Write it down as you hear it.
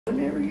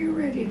Whenever you're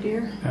ready,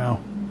 dear. Now.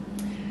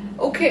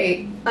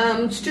 Okay,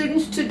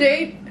 students,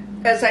 today,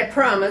 as I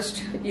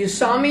promised, you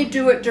saw me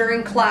do it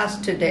during class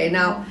today.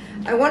 Now,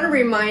 I want to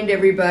remind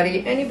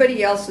everybody,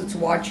 anybody else that's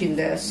watching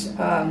this,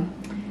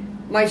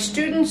 my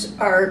students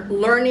are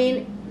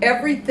learning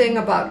everything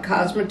about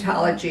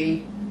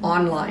cosmetology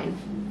online.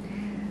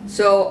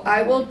 So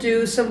I will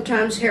do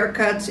sometimes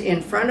haircuts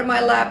in front of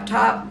my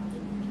laptop,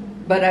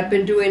 but I've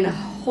been doing a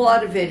whole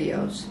lot of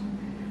videos.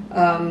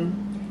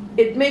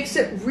 It makes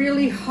it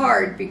really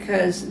hard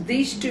because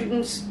these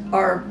students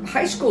are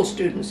high school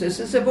students.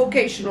 This is a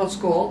vocational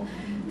school.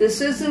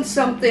 This isn't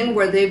something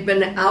where they've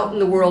been out in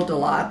the world a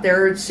lot.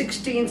 They're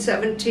 16,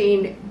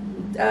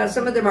 17,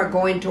 some of them are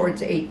going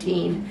towards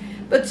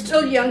 18, but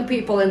still young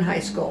people in high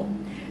school.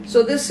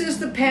 So this is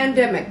the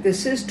pandemic.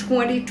 This is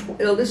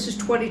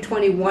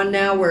 2021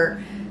 now.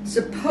 We're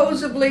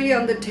supposedly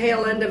on the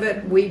tail end of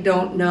it. We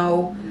don't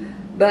know.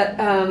 But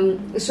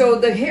so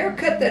the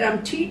haircut that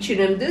I'm teaching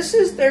them, this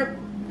is their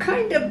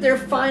kind of their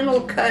final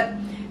cut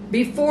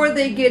before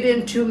they get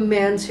into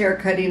men's hair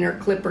cutting or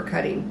clipper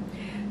cutting.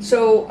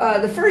 So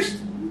the first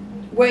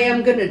way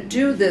I'm going to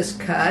do this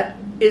cut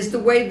is the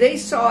way they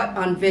saw it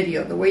on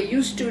video, the way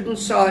you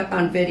students saw it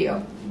on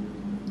video.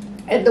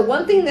 And the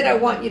one thing that I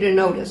want you to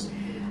notice,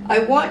 I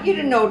want you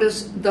to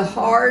notice the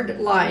hard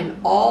line.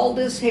 All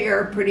this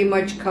hair pretty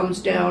much comes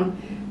down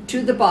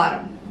to the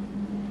bottom.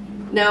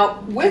 Now,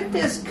 with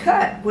this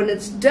cut, when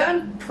it's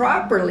done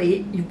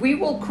properly, we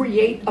will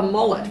create a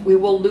mullet. We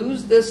will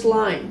lose this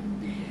line.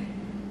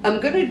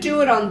 I'm going to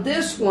do it on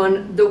this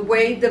one the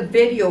way the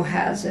video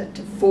has it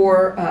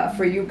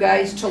for you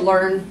guys to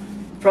learn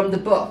from the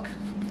book.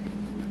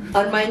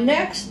 On my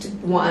next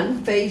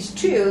one, phase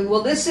 2,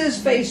 well, this is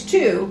phase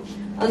 2.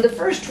 On the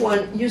first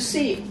one, you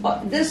see,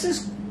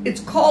 it's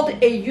called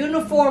a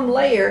uniform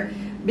layer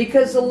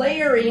because the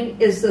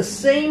layering is the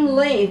same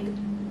length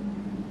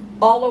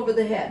all over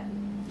the head.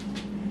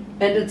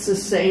 And it's the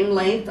same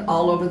length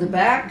all over the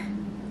back.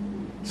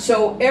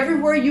 So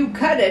everywhere you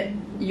cut it,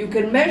 you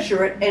can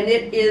measure it, and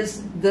it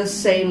is the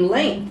same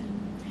length.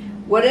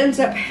 What ends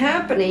up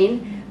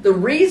happening, the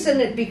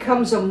reason it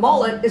becomes a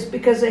mullet is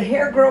because the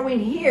hair growing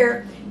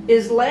here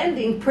is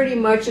landing pretty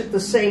much at the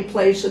same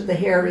place that the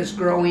hair is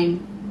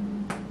growing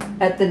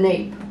at the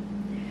nape.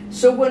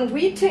 So when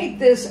we take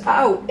this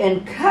out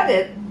and cut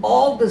it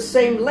all the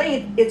same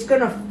length, it's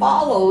going to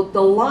follow the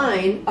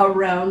line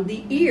around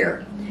the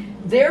ear.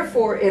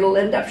 Therefore, it'll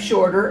end up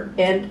shorter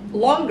and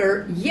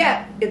longer,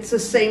 yet it's the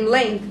same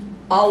length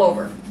all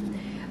over.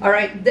 All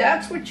right,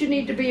 that's what you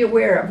need to be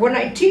aware of. When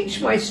I teach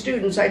my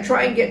students, I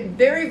try and get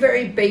very,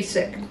 very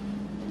basic.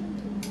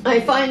 I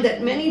find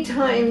that many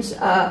times,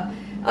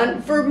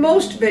 for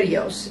most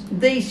videos,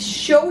 they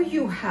show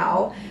you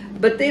how,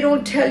 but they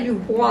don't tell you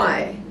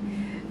why.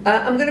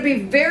 I'm going to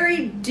be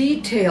very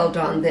detailed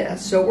on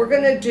this. So we're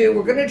going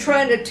to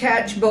try and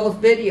attach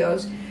both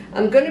videos.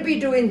 I'm going to be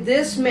doing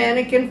this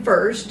mannequin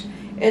first,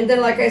 and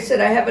then, like I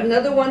said, I have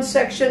another one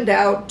sectioned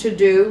out to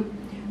do,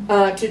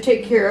 to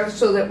take care of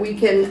so that we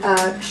can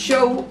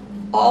show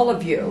all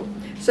of you.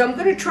 So I'm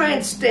going to try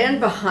and stand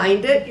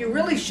behind it. You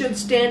really should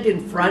stand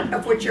in front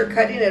of what you're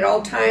cutting at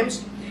all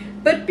times,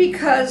 but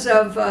because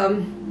of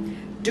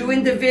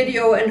doing the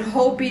video and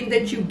hoping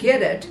that you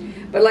get it.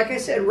 But like I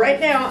said, right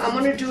now I'm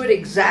going to do it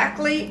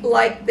exactly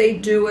like they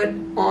do it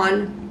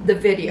on the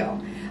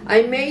video.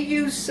 I may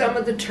use some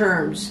of the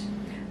terms,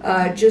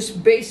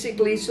 just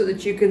basically so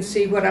that you can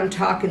see what I'm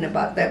talking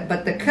about.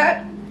 But the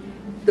cut,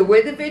 the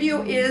way the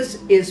video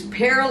is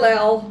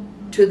parallel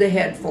to the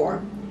head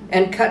form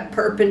and cut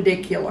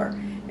perpendicular.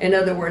 In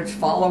other words,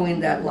 following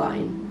that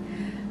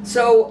line.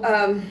 So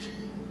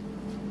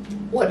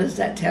what does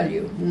that tell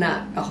you?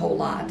 Not a whole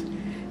lot.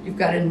 You've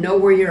got to know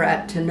where you're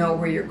at to know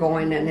where you're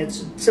going, and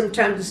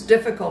sometimes it's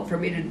difficult for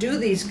me to do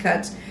these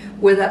cuts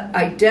without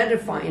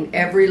identifying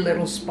every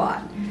little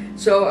spot.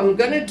 So I'm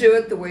going to do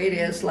it the way it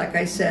is, like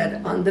I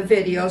said, on the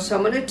video. So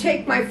I'm going to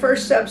take my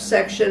first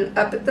subsection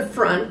up at the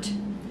front.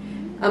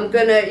 I'm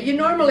going to,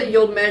 normally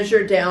you'll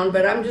measure down,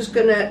 but I'm just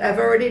going to, I've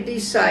already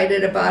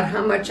decided about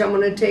how much I'm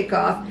going to take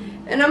off,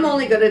 and I'm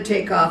only going to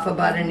take off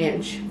about 1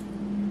 inch,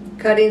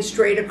 cutting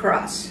straight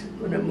across. I'm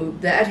going to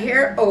move that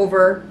hair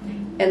over,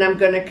 and I'm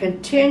going to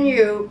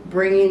continue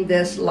bringing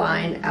this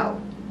line out.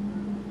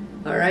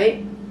 All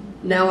right?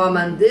 Now I'm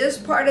on this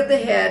part of the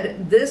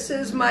head. This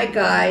is my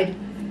guide.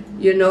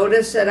 You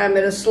notice that I'm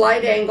at a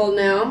slight angle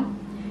now,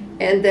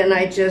 and then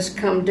I just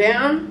come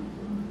down,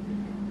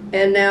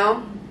 and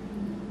now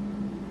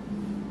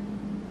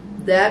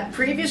that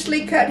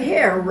previously cut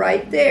hair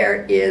right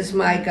there is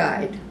my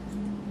guide,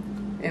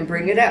 and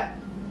bring it up.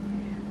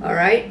 All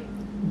right,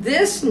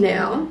 this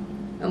now,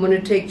 I'm going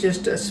to take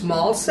just a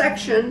small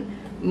section,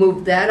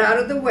 move that out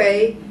of the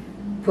way,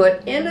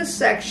 put in a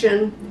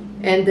section,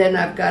 and then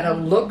I've got to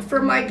look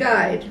for my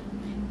guide.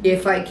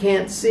 If I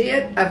can't see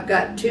it, I've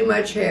got too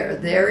much hair.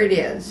 There it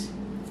is.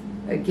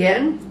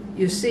 Again,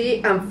 you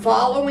see, I'm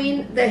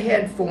following the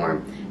head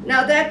form.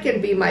 Now that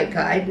can be my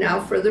guide now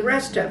for the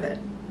rest of it.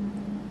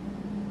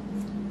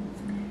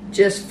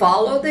 Just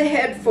follow the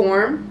head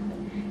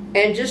form,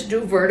 and just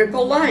do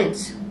vertical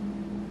lines.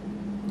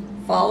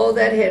 Follow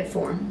that head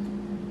form.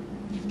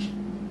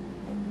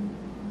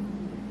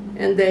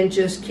 And then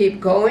just keep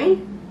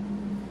going.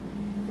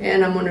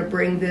 And I'm going to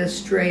bring this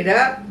straight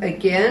up.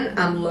 Again,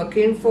 I'm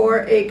looking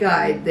for a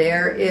guide.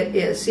 There it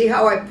is. See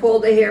how I pull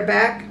the hair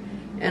back?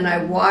 And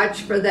I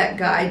watch for that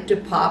guide to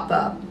pop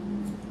up.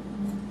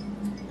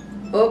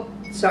 Oh,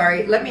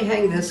 sorry. Let me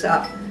hang this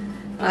up.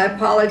 I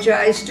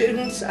apologize,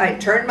 students. I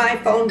turned my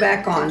phone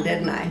back on,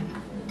 didn't I?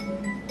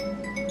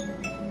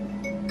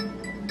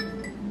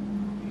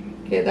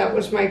 Okay, that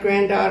was my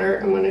granddaughter.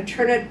 I'm going to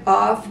turn it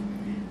off.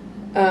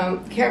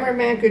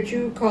 Cameraman, could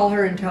you call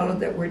her and tell her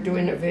that we're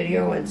doing a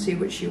video and see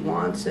what she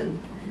wants?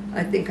 And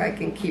I think I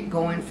can keep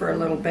going for a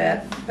little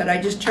bit. But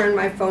I just turned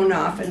my phone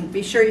off. And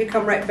be sure you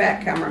come right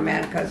back,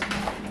 cameraman, because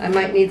I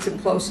might need some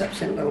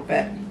close-ups in a little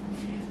bit.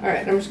 All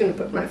right, I'm just going to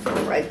put my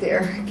phone right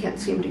there. I can't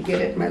seem to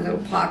get it in my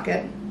little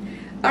pocket.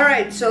 All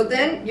right, so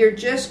then you're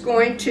just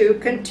going to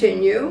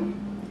continue.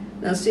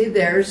 Now see,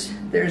 there's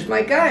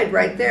my guide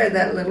right there,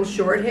 that little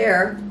short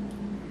hair.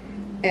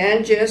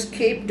 And just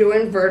keep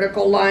doing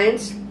vertical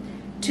lines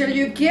till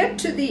you get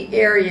to the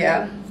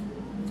area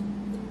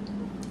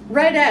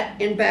right at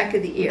in back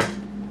of the ear.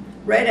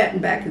 Right at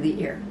in back of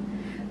the ear.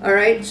 All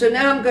right, so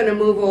now I'm going to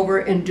move over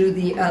and do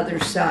the other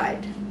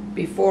side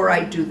before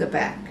I do the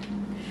back.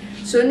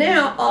 So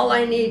now all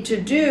I need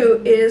to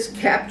do is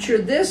capture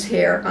this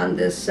hair on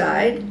this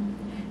side,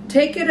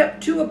 take it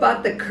up to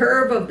about the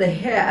curve of the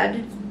head,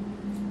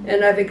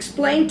 and I've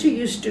explained to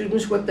you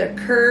students what the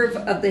curve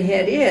of the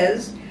head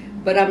is,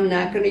 but I'm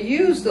not going to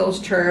use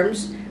those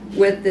terms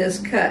with this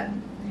cut.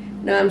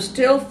 Now I'm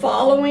still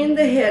following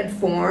the head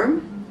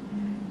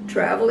form,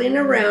 traveling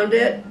around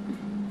it.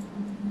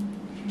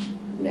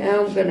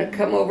 Now I'm going to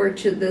come over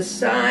to this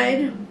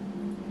side,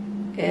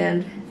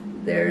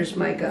 and there's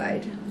my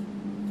guide.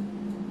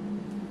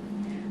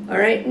 All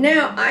right,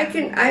 now I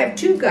have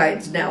two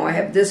guides now. I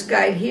have this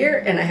guide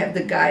here and I have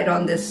the guide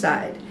on this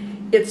side.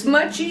 It's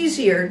much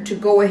easier to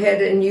go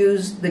ahead and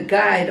use the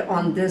guide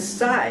on this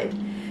side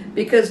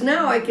because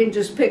now I can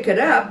just pick it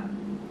up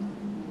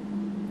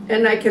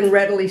and I can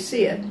readily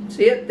see it.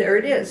 See it? There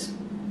it is.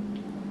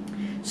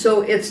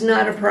 So it's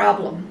not a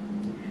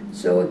problem.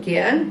 So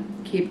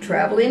again, keep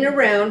traveling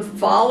around,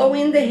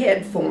 following the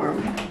head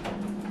form.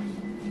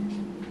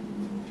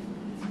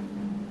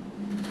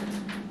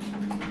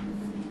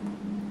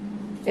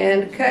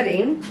 And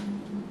cutting,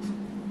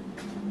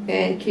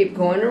 and keep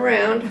going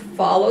around,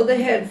 follow the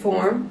head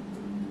form.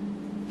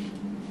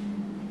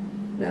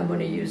 Now I'm going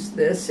to use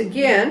this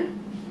again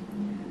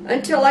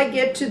until I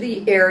get to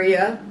the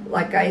area,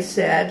 like I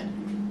said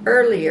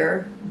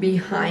earlier,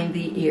 behind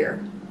the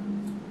ear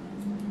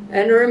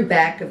and or in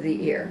back of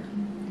the ear,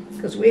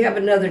 because we have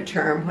another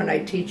term when I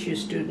teach you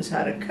students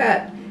how to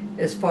cut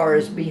as far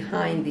as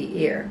behind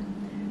the ear.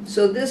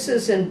 So this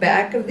is in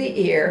back of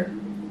the ear.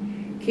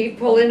 Keep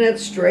pulling it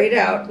straight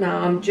out. Now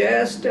I'm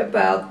just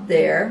about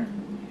there.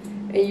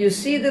 And you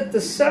see that the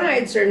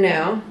sides are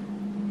now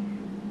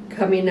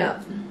coming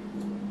up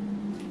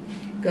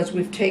because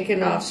we've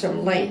taken off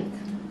some length.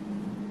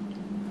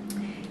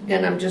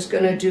 And I'm just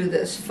going to do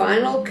this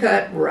final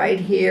cut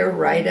right here,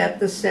 right at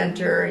the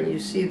center. And you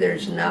see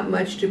there's not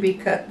much to be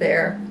cut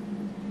there.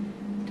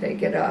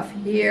 Take it off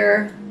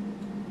here.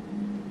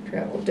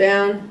 Travel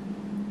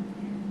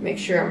down. Make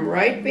sure I'm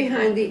right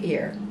behind the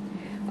ear.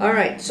 All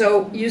right,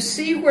 so you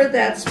see where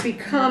that's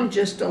become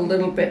just a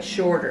little bit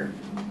shorter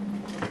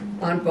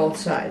on both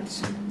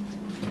sides,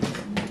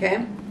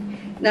 okay?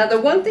 Now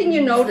the one thing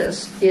you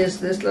notice is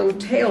this little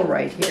tail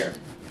right here.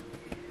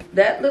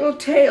 That little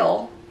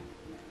tail,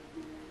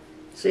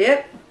 see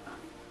it?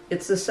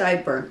 It's the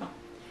sideburn.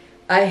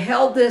 I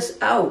held this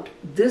out.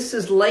 This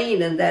is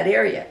laying in that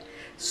area.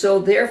 So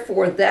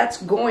therefore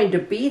that's going to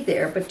be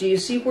there, but do you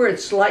see where it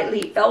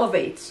slightly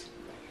elevates?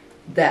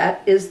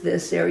 That is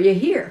this area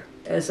here,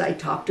 as I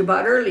talked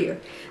about earlier.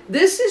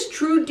 This is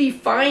true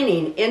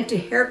defining into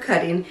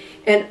haircutting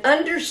and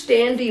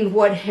understanding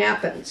what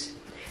happens.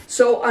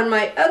 So on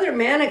my other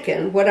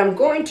mannequin, what I'm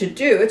going to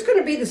do, it's going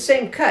to be the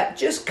same cut,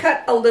 just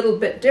cut a little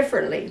bit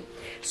differently.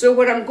 So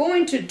what I'm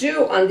going to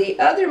do on the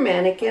other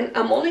mannequin,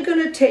 I'm only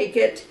going to take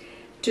it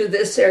to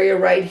this area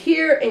right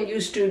here, and you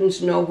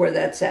students know where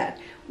that's at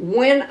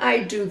when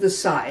I do the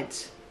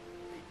sides,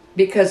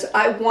 because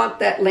I want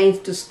that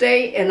length to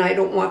stay and I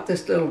don't want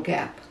this little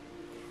gap.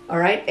 All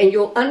right, and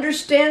you'll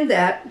understand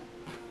that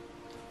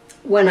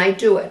when I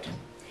do it.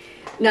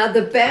 Now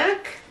the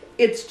back,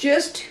 it's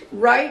just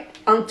right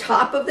on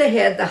top of the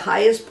head, the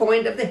highest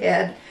point of the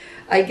head.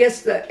 I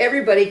guess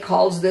everybody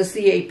calls this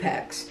the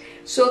apex.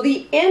 So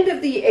the end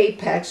of the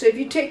apex, so if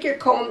you take your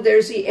comb,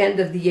 there's the end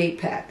of the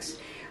apex.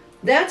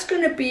 That's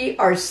going to be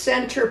our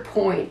center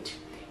point.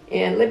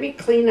 And let me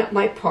clean up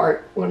my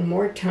part one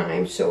more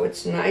time so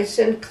it's nice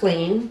and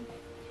clean.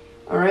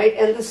 All right,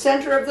 and the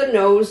center of the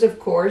nose, of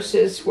course,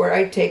 is where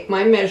I take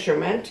my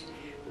measurement.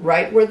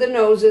 Right where the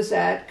nose is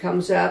at,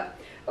 comes up.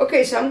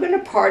 Okay, so I'm going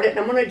to part it, and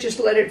I'm going to just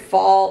let it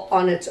fall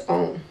on its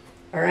own.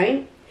 All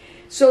right?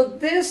 So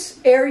this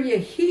area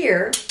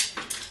here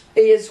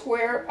is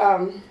where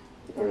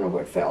I don't know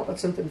where it fell, but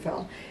something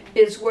fell,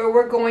 is where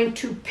we're going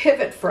to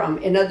pivot from.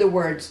 In other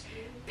words,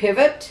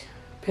 pivot,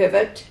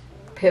 pivot,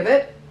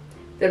 pivot.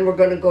 Then we're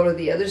going to go to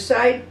the other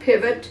side,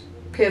 pivot,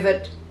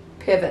 pivot,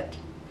 pivot.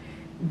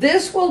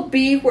 This will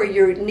be where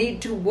you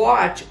need to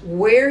watch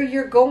where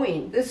you're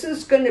going. This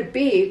is going to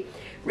be,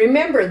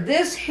 remember,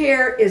 this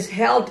hair is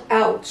held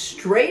out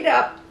straight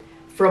up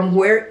from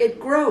where it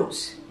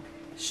grows.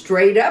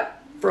 Straight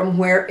up from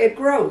where it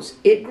grows.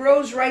 It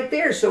grows right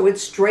there, so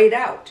it's straight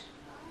out.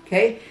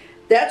 Okay?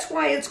 That's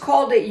why it's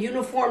called a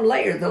uniform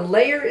layer. The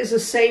layer is the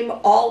same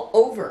all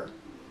over.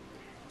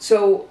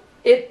 So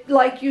it,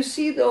 like you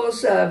see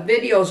those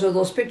videos or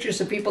those pictures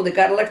of people that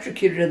got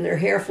electrocuted and their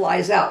hair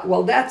flies out.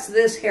 Well, that's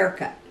this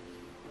haircut,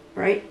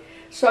 right?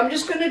 So I'm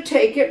just going to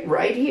take it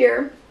right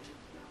here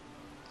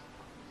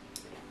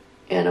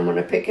and I'm going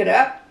to pick it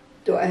up.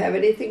 Do I have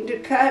anything to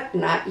cut?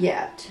 Not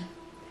yet.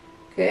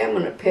 Okay, I'm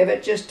going to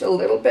pivot just a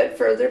little bit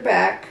further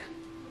back.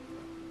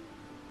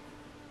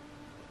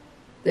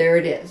 There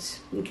it is.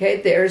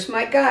 Okay, there's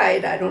my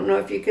guide. I don't know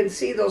if you can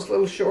see those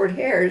little short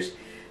hairs,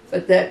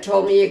 but that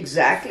told me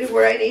exactly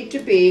where I need to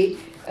be.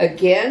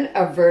 Again,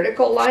 a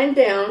vertical line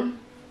down,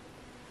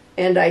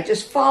 and I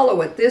just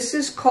follow it. This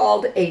is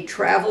called a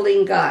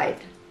traveling guide.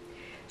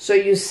 So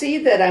you see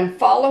that I'm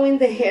following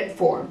the head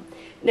form.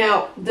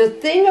 Now, the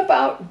thing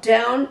about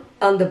down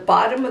on the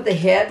bottom of the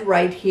head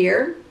right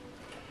here,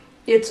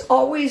 it's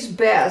always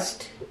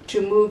best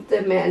to move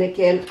the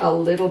mannequin a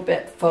little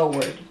bit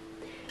forward,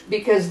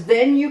 because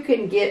then you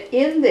can get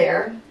in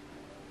there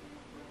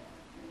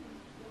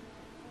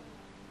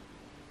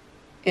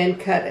and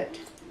cut it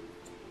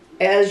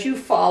as you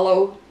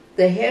follow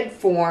the head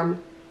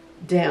form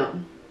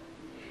down.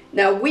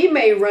 Now we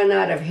may run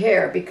out of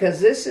hair because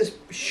this is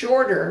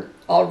shorter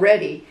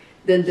already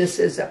than this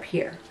is up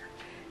here.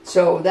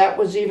 So that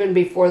was even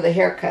before the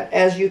haircut,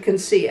 as you can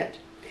see it.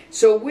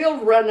 So we'll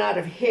run out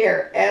of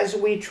hair as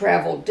we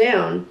travel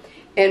down,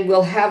 and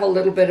we'll have a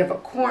little bit of a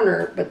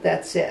corner, but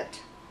that's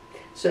it.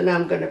 So now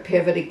I'm going to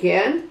pivot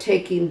again,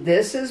 taking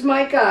this as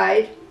my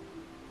guide,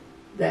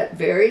 that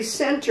very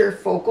center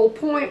focal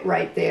point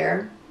right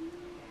there,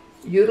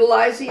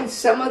 utilizing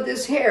some of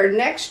this hair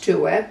next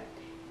to it,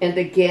 and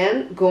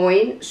again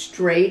going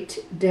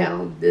straight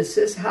down. This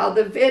is how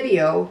the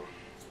video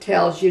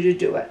tells you to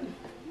do it.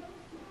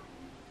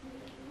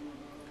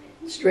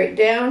 Straight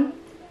down,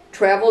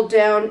 travel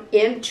down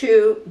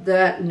into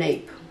the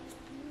nape.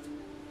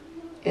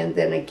 And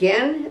then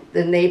again,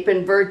 the nape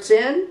inverts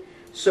in,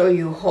 so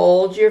you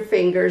hold your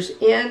fingers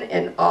in,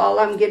 and all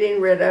I'm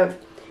getting rid of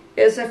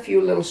is a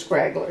few little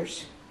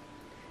scragglers.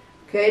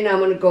 Okay, now I'm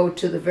going to go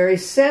to the very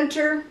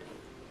center.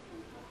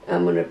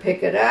 I'm going to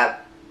pick it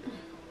up.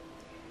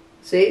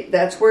 See,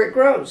 that's where it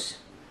grows.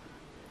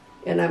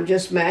 And I'm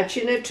just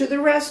matching it to the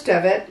rest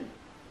of it.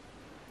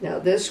 Now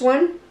this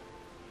one,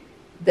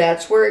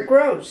 that's where it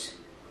grows.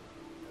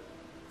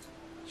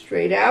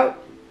 Straight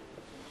out,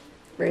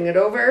 bring it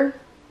over,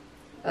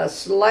 a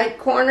slight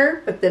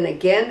corner, but then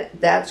again,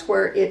 that's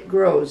where it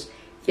grows.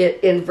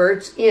 It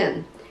inverts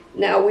in.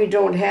 Now we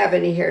don't have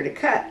any hair to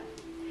cut.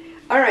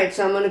 All right,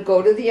 so I'm going to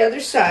go to the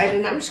other side,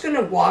 and I'm just going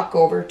to walk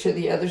over to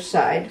the other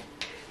side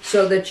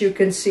so that you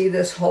can see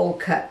this whole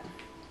cut.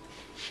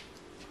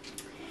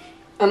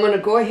 I'm going to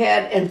go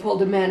ahead and pull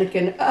the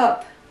mannequin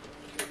up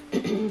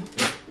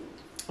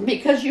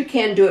because you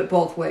can do it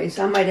both ways.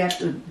 I might have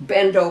to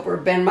bend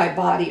my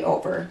body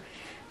over.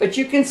 But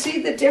you can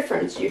see the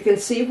difference. You can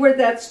see where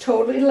that's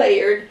totally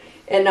layered,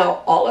 and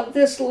now all of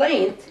this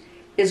length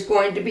is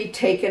going to be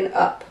taken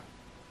up.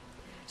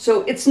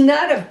 So it's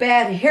not a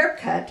bad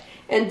haircut,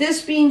 and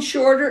this being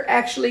shorter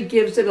actually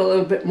gives it a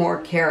little bit more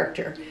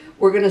character.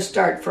 We're going to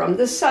start from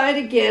the side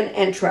again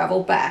and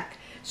travel back.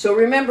 So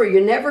remember,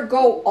 you never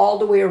go all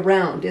the way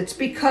around. It's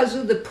because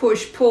of the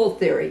push-pull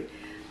theory.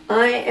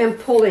 I am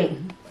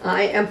pulling.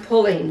 I am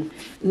pulling.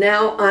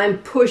 Now I'm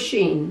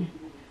pushing.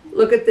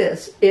 Look at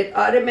this. It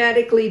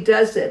automatically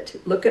does it.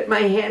 Look at my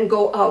hand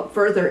go out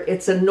further.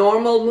 It's a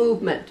normal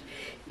movement.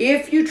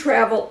 If you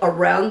travel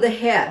around the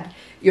head,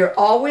 you're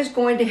always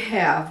going to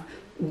have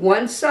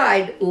one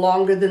side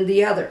longer than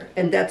the other,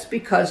 and that's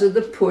because of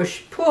the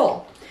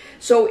push-pull.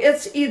 So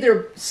it's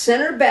either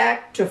center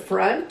back to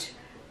front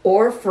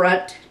or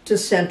front to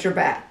center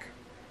back.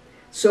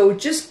 So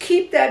just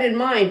keep that in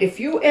mind. If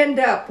you end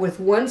up with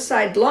one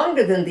side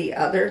longer than the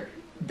other,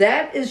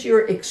 that is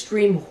your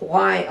extreme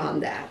why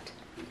on that.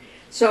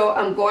 So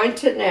I'm going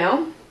to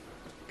now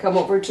come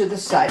over to the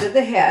side of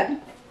the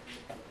head,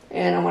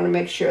 and I want to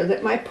make sure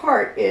that my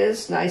part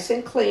is nice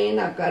and clean.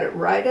 I've got it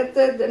right at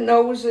the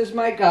nose is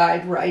my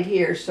guide right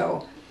here.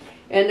 So,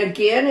 and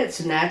again,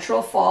 it's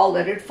natural fall.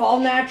 Let it fall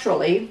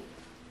naturally.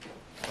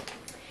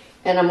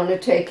 And I'm going to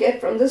take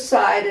it from the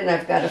side, and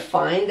I've got to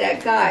find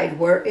that guide.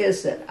 Where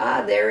is it?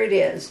 Ah, there it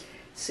is.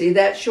 See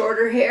that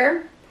shorter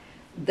hair?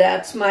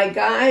 That's my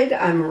guide.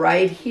 I'm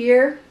right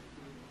here.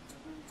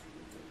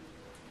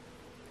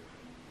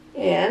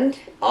 And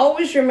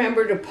always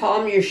remember to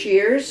palm your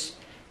shears.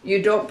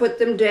 You don't put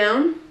them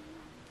down.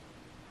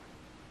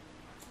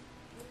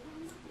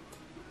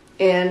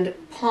 and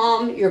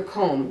palm your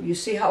comb. You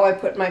see how I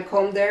put my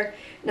comb there?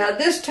 Now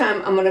this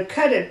time I'm going to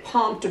cut it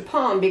palm to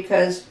palm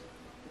because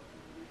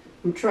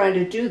I'm trying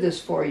to do this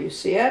for you.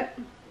 See it?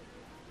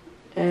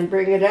 And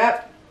bring it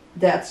up.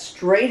 That's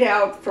straight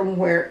out from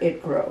where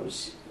it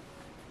grows.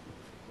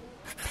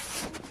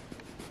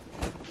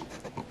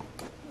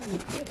 Let me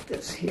get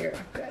this here.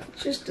 I've got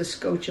just a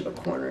scotch of a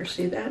corner.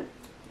 See that?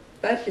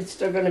 But it's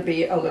still going to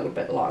be a little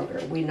bit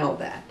longer. We know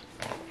that.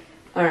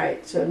 All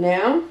right, so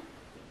now,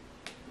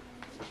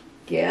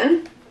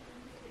 again,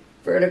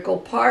 vertical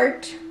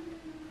part,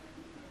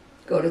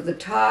 go to the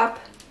top.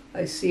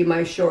 I see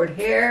my short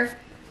hair.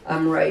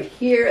 I'm right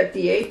here at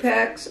the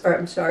apex, or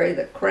I'm sorry,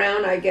 the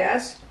crown, I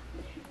guess.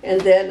 And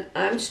then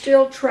I'm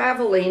still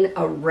traveling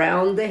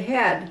around the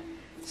head,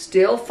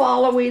 still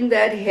following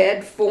that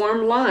head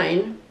form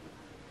line.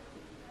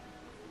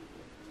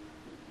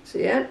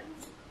 See it?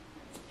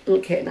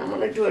 Okay, now I'm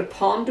going to do it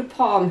palm to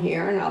palm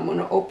here, and I'm going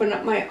to open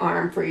up my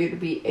arm for you to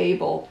be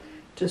able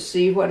to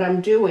see what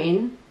I'm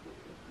doing.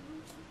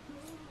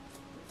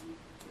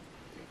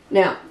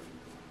 Now,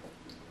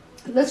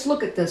 let's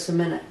look at this a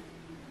minute.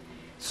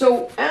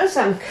 So as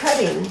I'm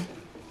cutting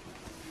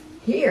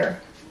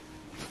here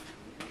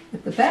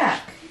at the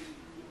back,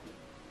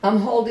 I'm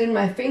holding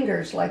my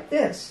fingers like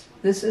this.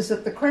 This is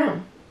at the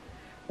crown.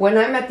 When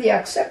I'm at the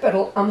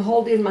occipital, I'm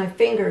holding my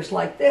fingers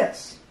like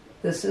this.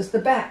 This is the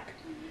back.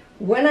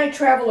 When I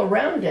travel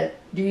around it,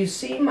 do you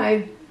see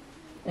my,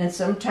 and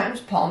sometimes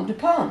palm to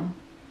palm.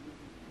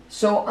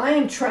 So I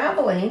am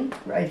traveling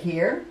right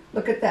here.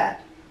 Look at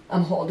that.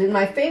 I'm holding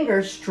my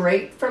fingers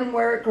straight from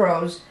where it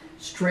grows,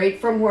 straight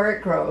from where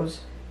it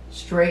grows,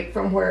 straight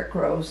from where it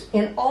grows,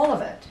 in all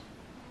of it.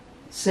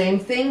 Same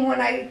thing when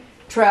I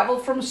travel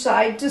from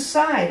side to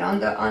side on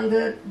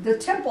the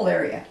temple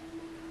area.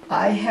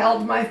 I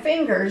held my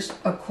fingers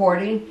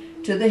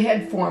according to the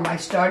head form. I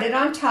started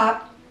on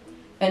top,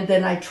 and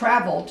then I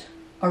traveled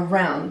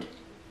around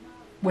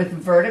with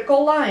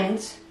vertical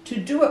lines to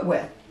do it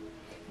with.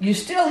 You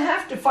still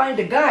have to find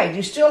a guide.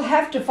 You still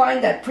have to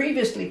find that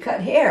previously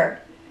cut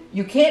hair.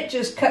 You can't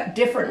just cut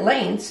different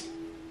lengths.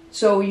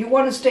 So you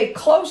want to stay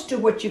close to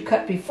what you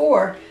cut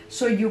before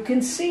so you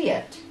can see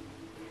it.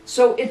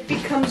 So it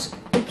becomes,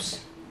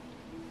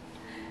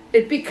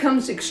 it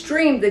becomes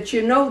extreme that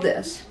you know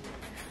this.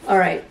 All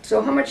right,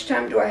 so how much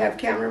time do I have,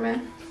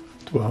 cameraman?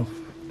 12.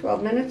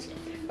 12 minutes?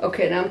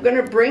 Okay, now I'm going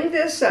to bring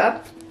this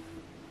up.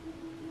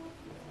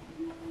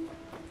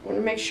 I want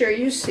to make sure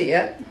you see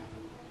it.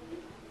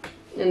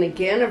 And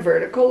again, a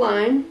vertical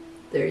line.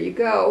 There you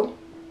go.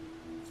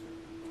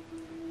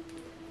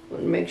 I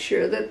want to make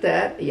sure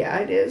that, yeah,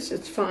 it is.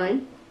 It's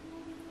fine.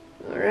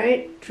 All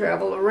right,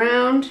 travel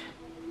around.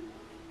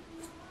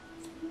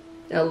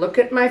 Now look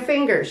at my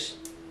fingers.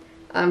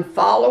 I'm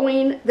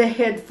following the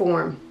head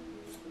form.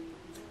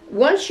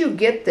 Once you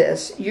get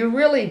this, you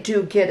really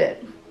do get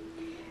it.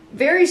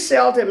 Very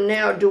seldom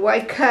now do I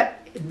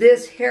cut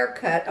this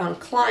haircut on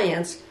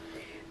clients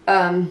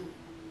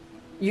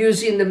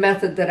using the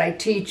method that I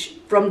teach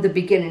from the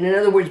beginning. In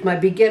other words, my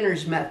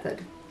beginner's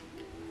method.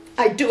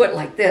 I do it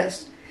like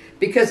this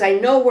because I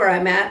know where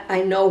I'm at,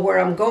 I know where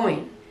I'm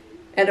going.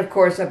 And of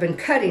course, I've been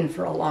cutting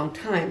for a long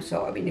time,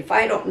 so I mean, if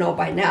I don't know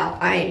by now,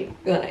 I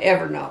ain't gonna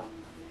ever know.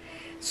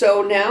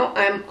 So now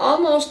I'm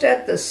almost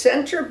at the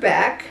center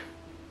back,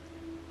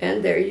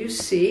 and there you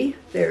see,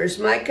 there's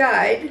my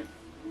guide.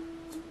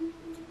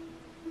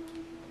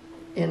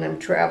 And I'm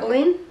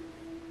traveling.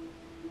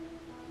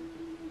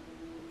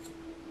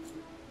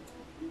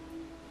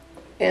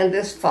 And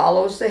this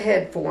follows the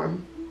head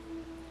form.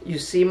 You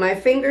see my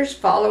fingers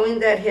following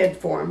that head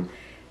form.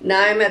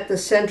 Now I'm at the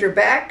center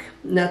back,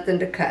 nothing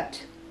to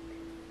cut.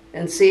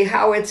 And see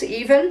how it's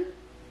even?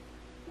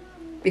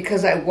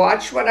 Because I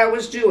watched what I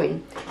was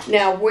doing.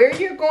 Now where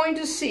you're going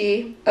to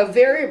see a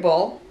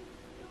variable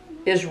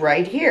is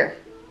right here.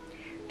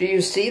 Do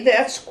you see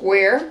that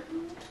square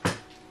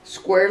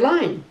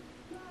line?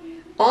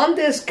 On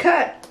this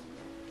cut,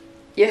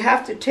 you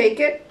have to take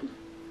it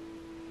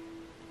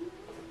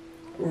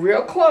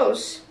real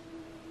close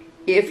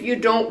if you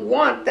don't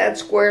want that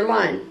square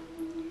line.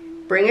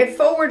 Bring it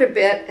forward a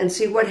bit and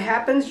see what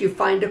happens. You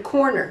find a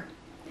corner.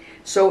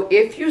 So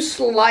if you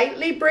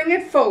slightly bring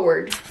it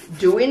forward,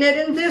 doing it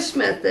in this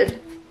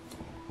method,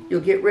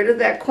 you'll get rid of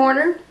that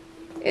corner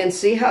and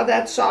see how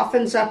that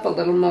softens up a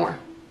little more.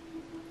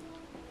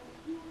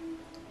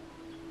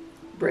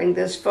 Bring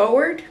this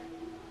forward.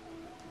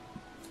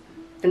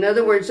 In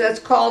other words, that's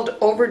called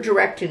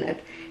over-directing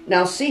it.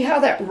 Now see how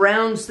that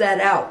rounds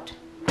that out.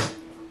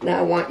 Now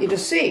I want you to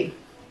see.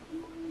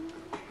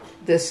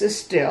 This is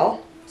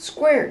still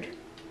squared.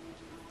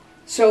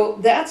 So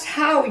that's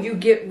how you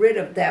get rid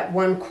of that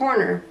one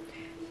corner.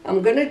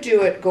 I'm going to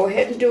do it, go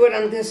ahead and do it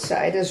on this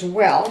side as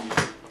well.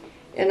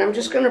 And I'm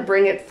just going to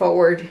bring it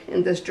forward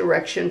in this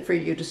direction for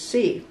you to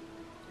see.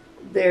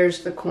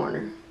 There's the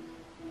corner.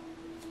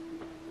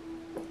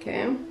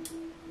 Okay.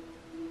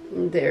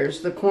 And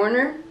there's the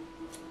corner.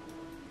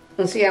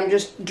 And see, I'm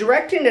just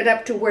directing it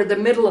up to where the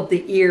middle of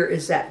the ear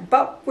is at.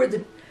 About where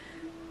the,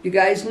 you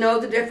guys know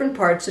the different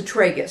parts of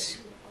tragus.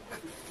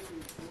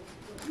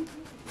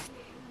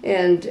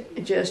 And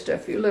just a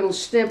few little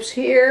snips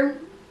here.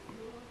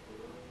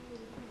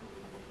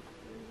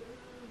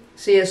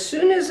 See, as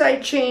soon as I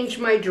change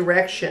my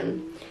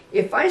direction,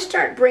 if I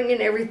start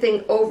bringing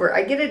everything over,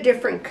 I get a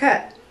different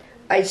cut.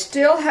 I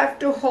still have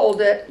to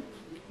hold it,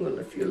 well,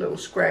 a few little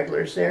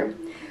scragglers there.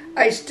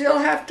 I still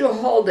have to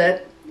hold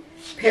it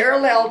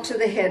parallel to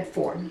the head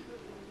form.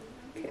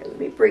 Okay, let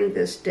me bring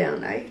this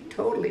down. I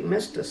totally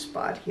missed a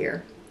spot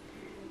here.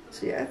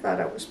 See, I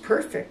thought I was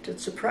perfect. It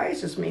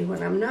surprises me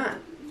when I'm not.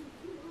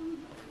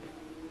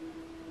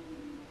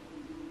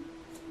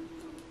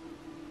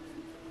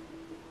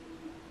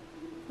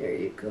 There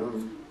you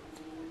go.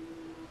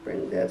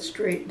 Bring that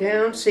straight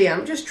down. See,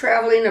 I'm just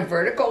traveling a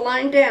vertical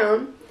line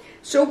down.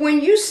 So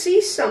when you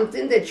see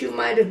something that you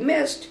might have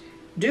missed,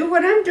 do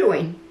what I'm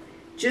doing.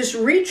 Just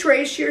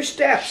retrace your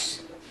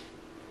steps.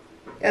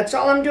 That's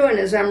all I'm doing,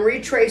 is I'm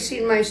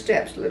retracing my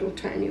steps. Little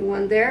tiny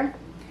one there.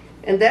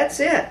 And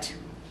that's it.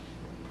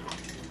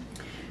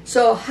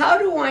 So how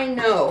do I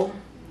know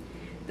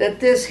that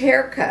this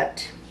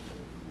haircut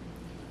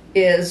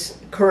is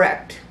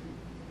correct?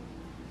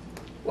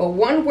 Well,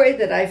 one way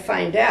that I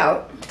find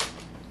out,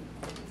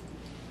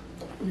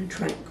 I'm going to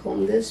try and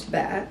comb this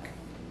back.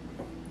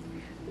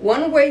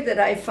 One way that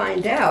I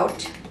find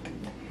out,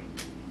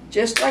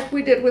 just like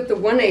we did with the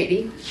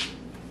 180,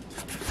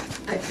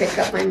 I pick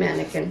up my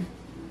mannequin.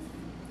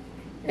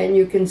 And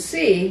you can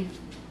see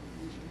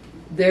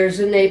there's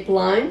a nape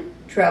line,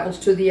 travels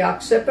to the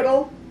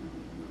occipital.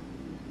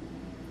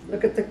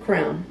 Look at the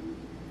crown.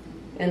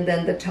 And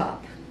then the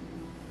top.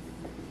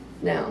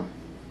 Now,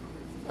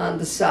 on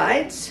the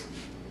sides,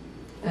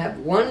 I have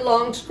one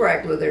long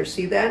straggler there,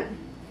 see that?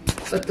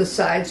 But the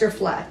sides are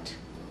flat.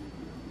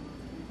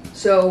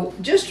 So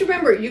just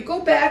remember, you go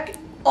back,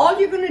 all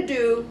you're going to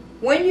do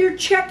when you're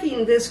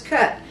checking this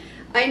cut,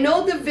 I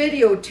know the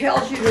video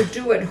tells you to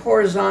do it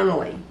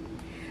horizontally,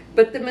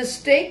 but the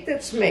mistake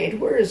that's made,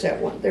 where is that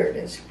one? There it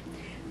is.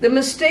 The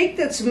mistake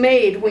that's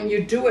made when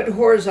you do it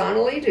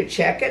horizontally to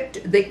check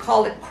it, they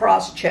call it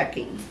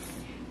cross-checking,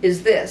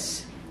 is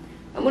this.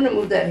 I'm going to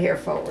move that hair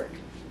forward.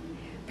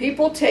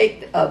 People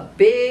take a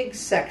big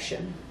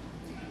section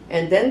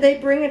and then they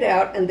bring it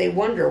out and they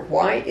wonder,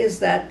 why is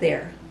that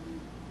there?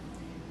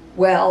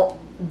 Well,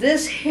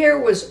 this hair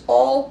was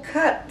all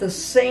cut the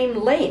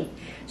same length.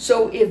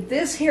 So if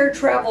this hair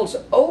travels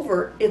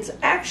over, it's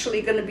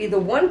actually going to be the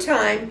one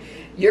time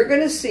you're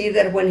going to see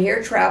that when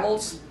hair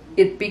travels,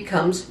 it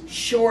becomes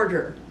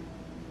shorter.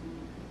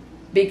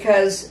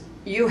 Because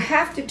you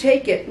have to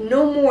take it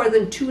no more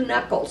than 2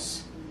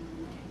 knuckles.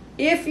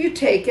 If you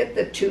take it,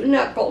 the 2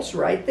 knuckles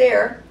right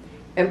there,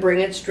 and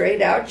bring it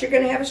straight out, you're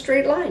going to have a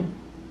straight line.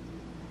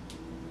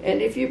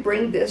 And if you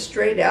bring this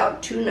straight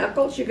out, 2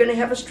 knuckles, you're going to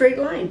have a straight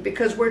line,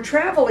 because we're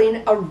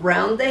traveling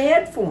around the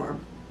head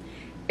form.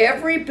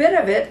 Every bit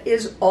of it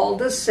is all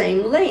the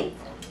same length.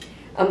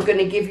 I'm going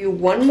to give you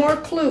one more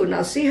clue.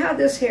 Now see how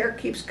this hair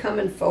keeps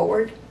coming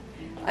forward?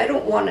 I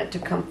don't want it to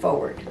come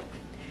forward.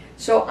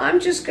 So I'm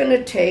just going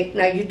to take,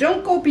 now you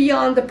don't go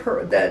beyond the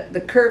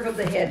curve of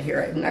the head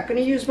here. I'm not going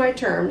to use my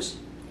terms.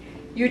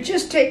 You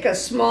just take a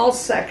small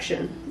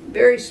section.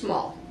 Very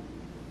small.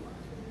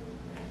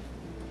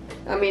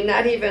 I mean,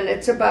 not even,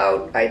 it's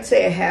about, I'd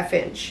say, a 1/2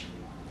 inch.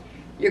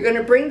 You're going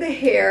to bring the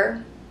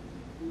hair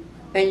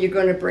and you're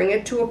going to bring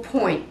it to a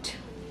point.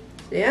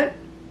 See it?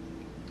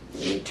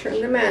 Let me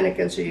turn the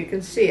mannequin so you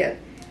can see it.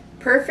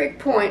 Perfect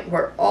point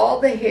where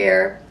all the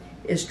hair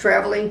is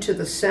traveling to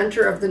the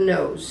center of the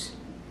nose.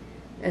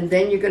 And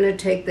then you're going to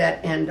take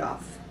that end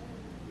off.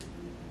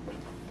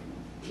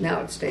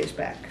 Now it stays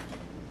back.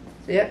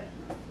 See it?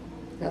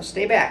 Now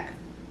stay back.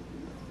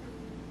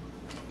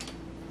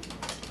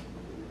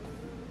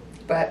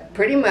 But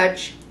pretty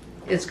much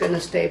it's going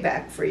to stay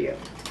back for you.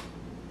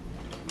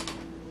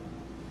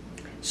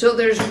 So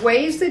there's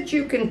ways that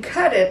you can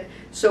cut it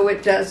so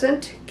it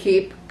doesn't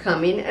keep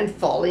coming and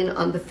falling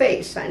on the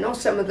face. I know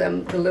some of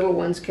them, the little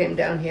ones came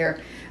down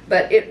here,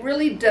 but it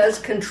really does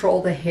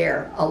control the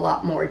hair a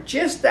lot more.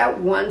 Just that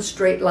one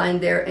straight line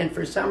there, and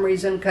for some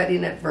reason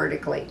cutting it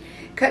vertically.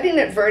 Cutting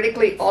it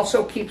vertically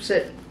also keeps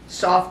it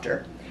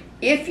softer.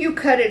 If you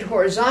cut it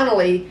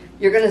horizontally,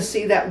 you're going to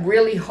see that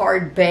really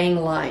hard bang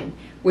line,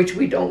 which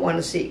we don't want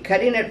to see.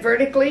 Cutting it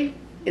vertically,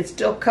 it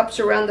still cups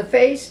around the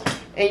face,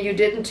 and you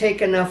didn't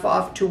take enough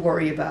off to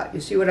worry about.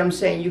 You see what I'm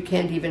saying? You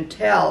can't even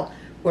tell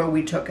where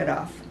we took it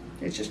off.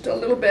 It's just a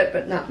little bit,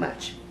 but not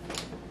much.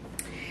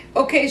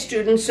 Okay,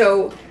 students,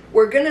 so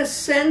we're going to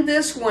send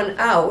this one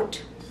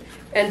out,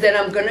 and then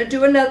I'm going to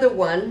do another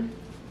one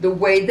the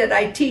way that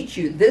I teach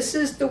you. This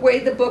is the way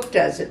the book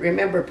does it.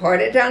 Remember, part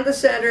it down the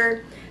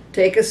center,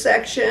 take a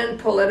section,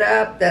 pull it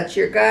up, that's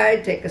your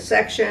guide, take a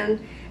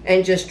section,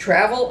 and just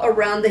travel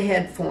around the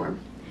head form.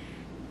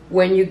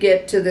 When you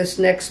get to this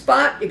next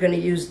spot, you're going to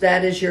use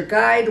that as your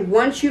guide.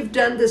 Once you've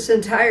done this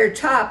entire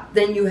top,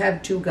 then you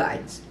have 2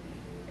 guides.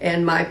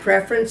 And my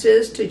preference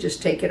is to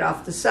just take it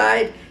off the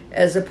side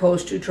as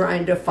opposed to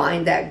trying to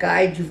find that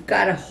guide. You've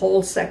got a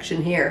whole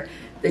section here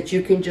that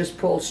you can just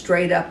pull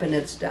straight up and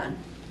it's done.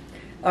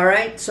 All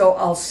right, so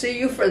I'll see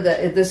you for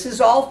this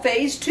is all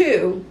phase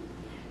 2.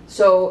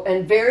 So,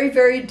 and very,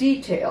 very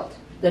detailed.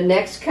 The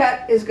next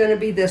cut is going to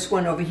be this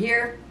one over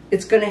here.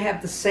 It's going to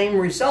have the same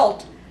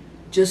result,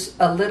 just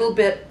a little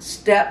bit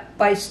step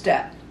by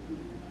step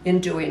in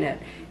doing it.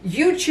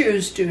 You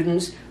choose,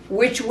 students,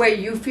 which way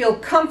you feel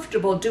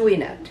comfortable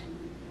doing it.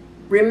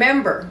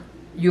 Remember,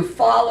 you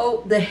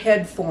follow the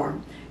head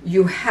form.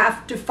 You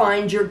have to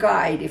find your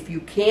guide. If you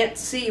can't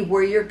see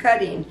where you're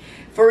cutting,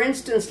 for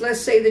instance,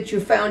 let's say that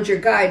you found your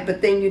guide,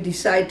 but then you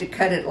decide to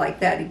cut it like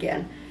that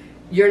again.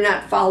 You're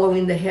not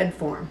following the head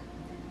form.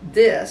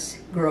 This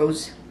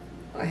grows,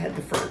 I had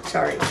the front,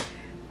 sorry.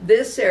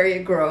 This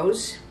area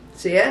grows,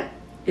 see it?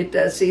 It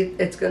does, see,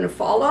 it's going to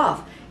fall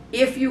off.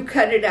 If you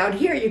cut it out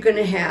here, you're going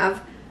to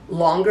have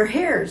longer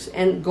hairs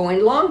and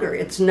going longer.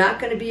 It's not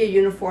going to be a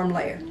uniform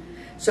layer.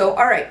 So,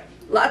 all right,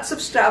 lots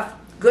of stuff.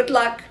 Good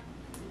luck.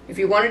 If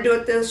you want to do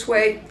it this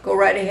way, go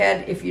right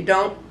ahead. If you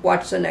don't,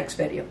 watch the next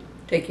video.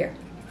 Take care.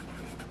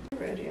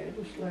 Ready, I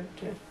just like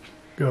to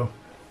go.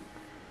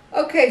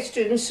 Okay,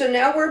 students, so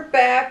now we're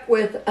back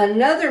with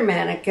another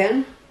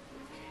mannequin.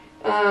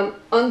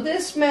 On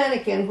this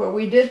mannequin, where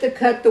we did the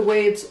cut the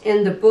way it's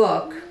in the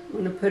book, I'm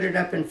going to put it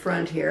up in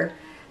front here.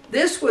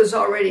 This was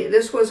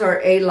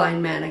our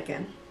A-line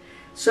mannequin.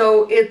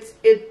 So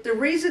the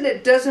reason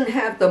it doesn't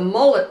have the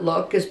mullet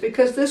look is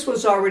because this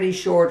was already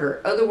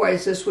shorter.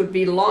 Otherwise, this would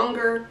be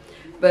longer,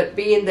 but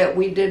being that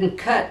we didn't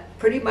cut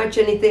pretty much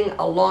anything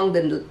along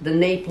the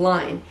nape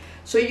line.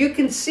 So you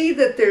can see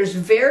that there's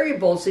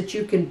variables that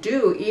you can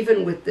do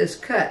even with this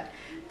cut.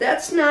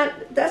 That's not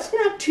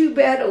too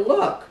bad a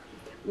look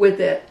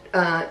with it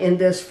in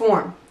this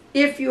form,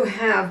 if you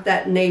have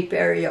that nape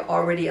area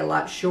already a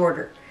lot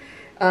shorter.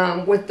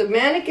 With the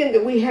mannequin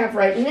that we have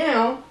right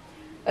now,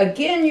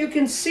 again, you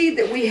can see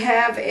that we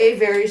have a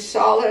very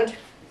solid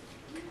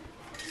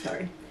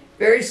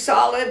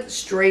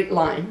straight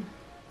line.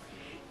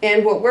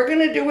 And what we're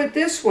going to do with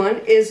this one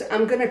is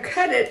I'm going to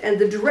cut it, and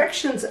the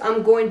directions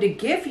I'm going to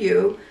give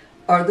you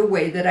are the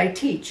way that I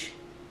teach,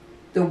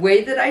 the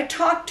way that I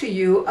talk to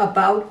you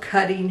about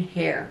cutting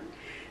hair.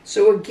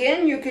 So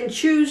again, you can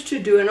choose to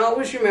do, and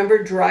always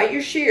remember, dry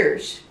your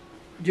shears.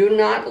 Do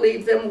not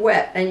leave them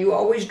wet, and you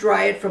always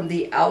dry it from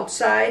the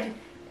outside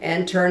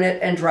and turn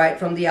it and dry it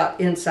from the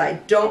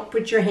inside. Don't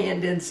put your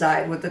hand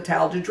inside with the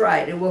towel to dry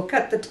it. It will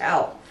cut the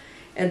towel.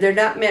 And they're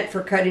not meant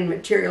for cutting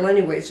material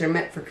anyways. They're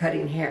meant for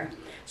cutting hair.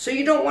 So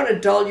you don't want to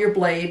dull your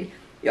blade.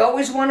 You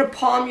always want to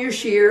palm your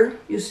shear.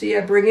 You see,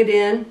 I bring it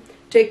in,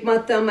 take my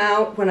thumb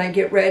out. When I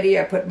get ready,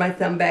 I put my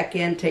thumb back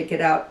in, take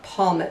it out,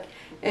 palm it.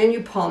 And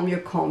you palm your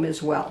comb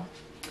as well.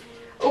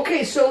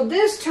 Okay, so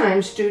this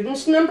time,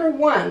 students, number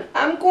one,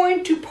 I'm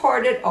going to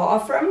part it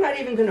off, or I'm not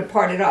even going to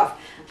part it off.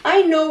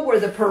 I know where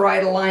the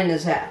parietal line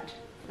is at,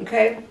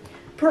 okay?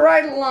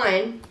 Parietal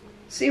line,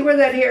 see where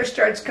that hair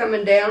starts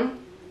coming down?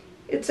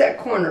 It's that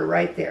corner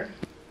right there.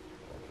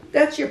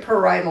 That's your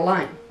parietal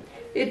line.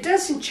 It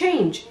doesn't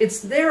change.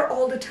 It's there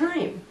all the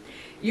time.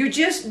 You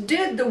just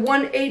did the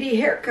 180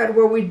 haircut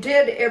where we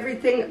did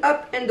everything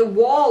up and the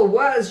wall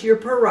was your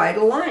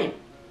parietal line.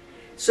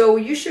 So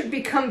you should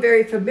become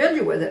very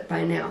familiar with it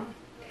by now.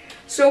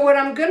 So what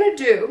I'm going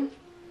to do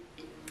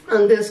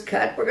on this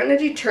cut, we're going to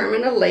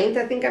determine a length.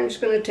 I think I'm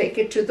just going to take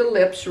it to the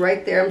lips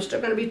right there. I'm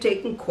still going to be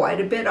taking quite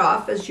a bit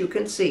off, as you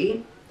can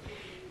see.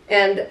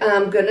 And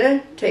I'm going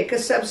to take a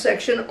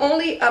subsection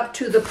only up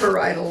to the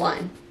parietal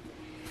line.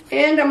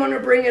 And I'm going to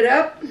bring it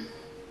up,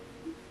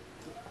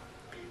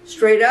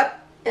 straight up,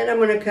 and I'm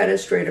going to cut it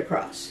straight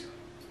across.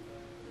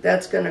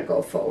 That's going to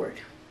go forward.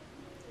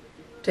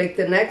 Take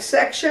the next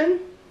section,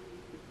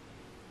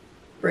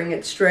 bring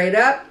it straight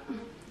up,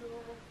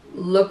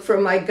 look for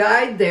my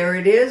guide, there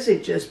it is,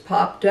 it just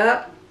popped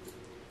up,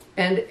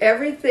 and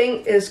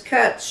everything is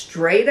cut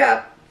straight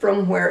up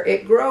from where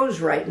it grows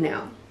right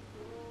now.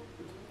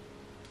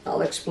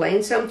 I'll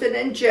explain something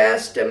in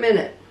just a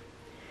minute.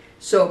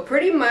 So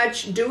pretty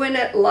much doing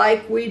it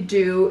like we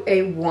do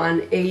a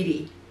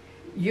 180.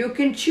 You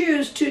can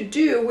choose to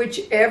do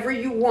whichever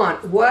you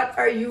want. What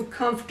are you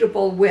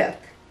comfortable with?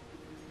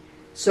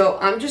 So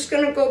I'm just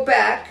going to go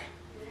back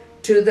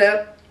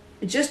to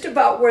just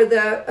about where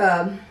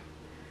the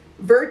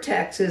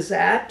vertex is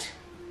at,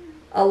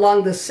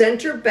 along the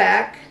center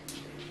back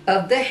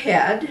of the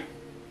head.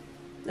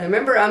 Now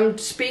remember, I'm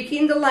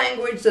speaking the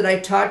language that I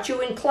taught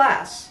you in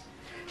class.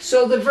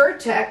 So the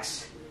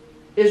vertex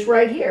is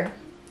right here,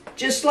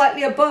 just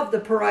slightly above the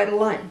parietal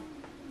line.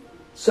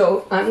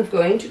 So I'm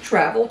going to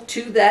travel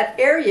to that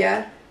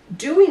area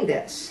doing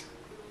this.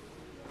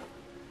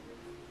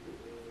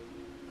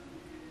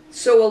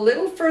 So a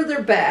little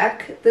further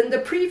back than the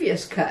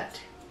previous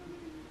cut.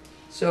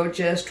 So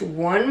just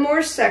one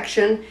more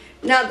section.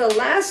 Now the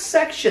last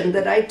section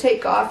that I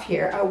take off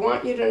here, I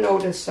want you to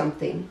notice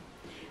something.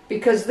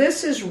 Because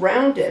this is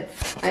rounded,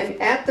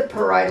 I'm at the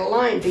parietal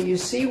line. Do you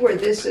see where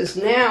this is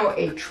now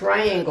a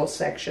triangle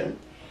section?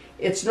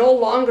 It's no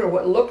longer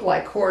what look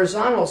like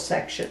horizontal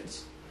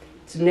sections.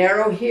 It's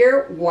narrow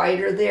here,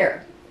 wider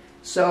there.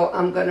 So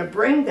I'm going to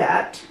bring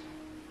that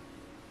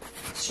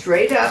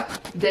straight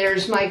up.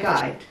 There's my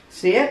guide.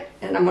 See it?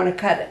 And I'm going to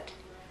cut it.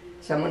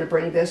 So I'm going to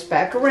bring this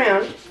back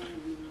around.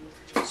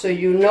 So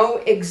you know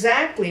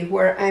exactly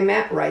where I'm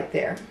at right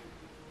there.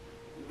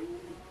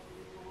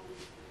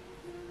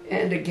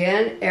 And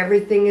again,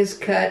 everything is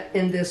cut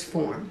in this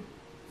form.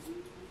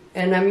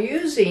 And I'm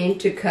using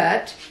to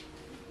cut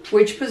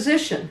which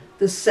position?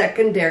 The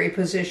secondary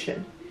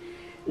position.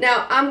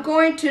 Now I'm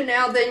going to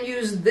then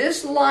use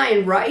this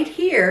line right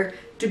here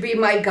to be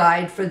my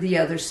guide for the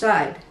other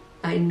side.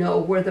 I know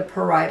where the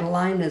parietal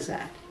line is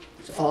at.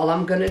 That's all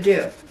I'm going to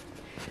do.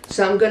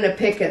 So I'm going to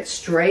pick it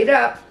straight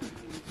up.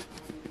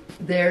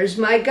 There's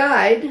my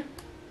guide.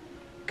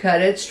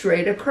 Cut it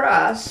straight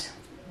across.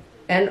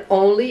 And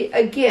only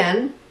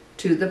again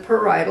to the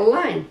parietal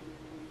line.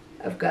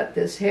 I've got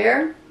this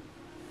hair.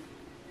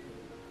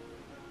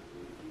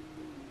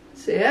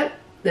 See it?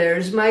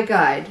 There's my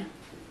guide.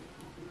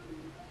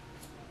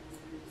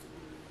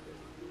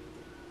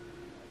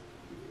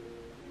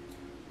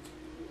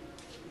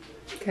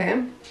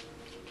 Okay,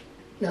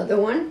 another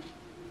one.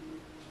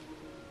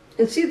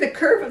 And see the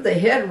curve of the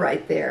head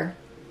right there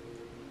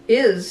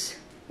is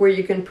where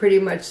you can pretty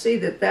much see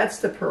that that's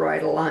the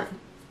parietal line.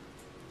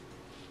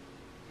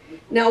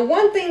 Now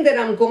one thing that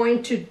I'm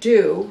going to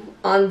do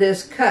on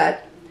this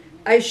cut,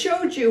 I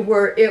showed you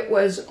where it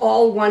was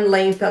all one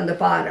length on the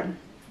bottom.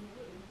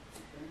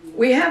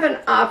 We have an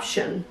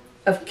option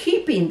of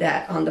keeping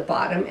that on the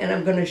bottom, and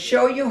I'm going to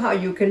show you how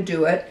you can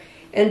do it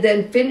and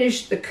then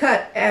finish the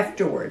cut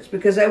afterwards,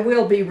 because I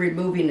will be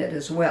removing it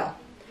as well.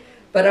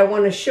 But I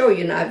want to show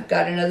you, now I've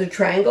got another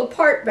triangle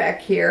part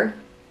back here.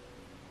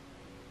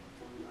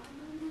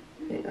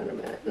 Hang on a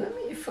minute, let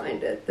me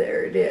find it.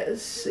 There it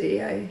is.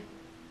 See, I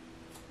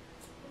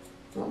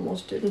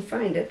almost didn't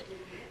find it.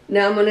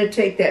 Now I'm going to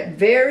take that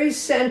very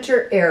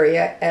center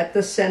area at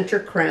the center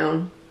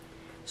crown,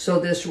 so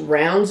this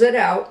rounds it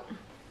out,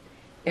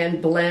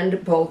 and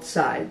blend both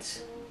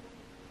sides.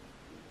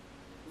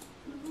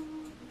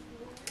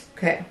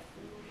 Okay,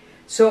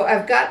 so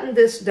I've gotten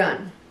this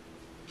done.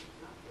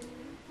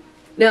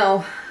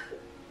 Now,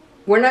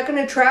 we're not going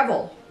to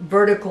travel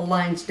vertical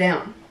lines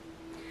down.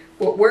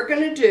 What we're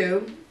going to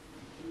do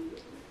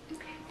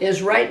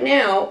is right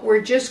now,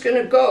 we're just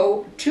going to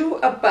go to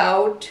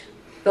about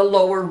the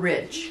lower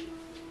ridge.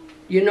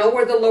 You know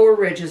where the lower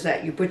ridge is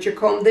at. You put your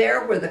comb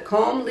there, where the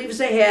comb leaves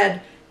the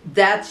head,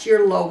 that's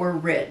your lower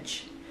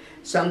ridge.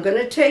 So I'm going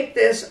to take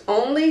this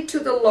only to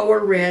the lower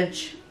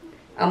ridge.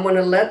 I'm going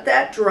to let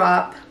that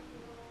drop.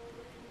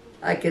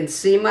 I can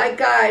see my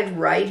guide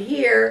right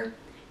here,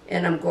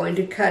 and I'm going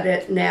to cut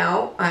it.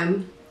 Now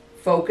I'm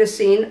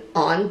focusing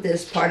on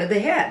this part of the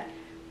head.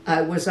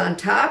 I was on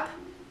top,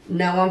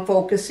 now I'm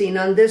focusing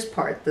on this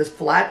part, this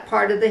flat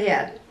part of the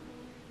head.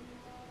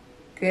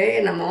 Okay,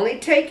 and I'm only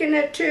taking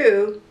it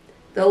to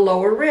the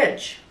lower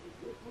ridge.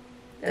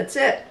 That's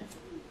it.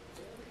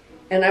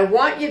 And I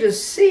want you to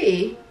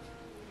see,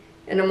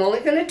 and I'm only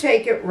going to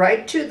take it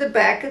right to the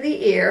back of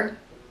the ear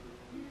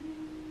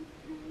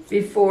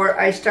before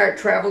I start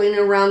traveling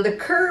around the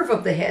curve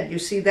of the head. You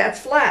see, that's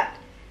flat.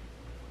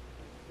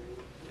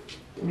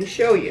 Let me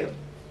show you.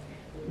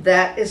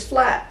 That is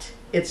flat.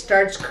 It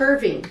starts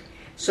curving.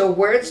 So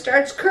where it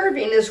starts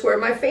curving is where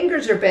my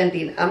fingers are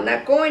bending. I'm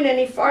not going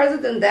any farther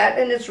than that,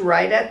 and it's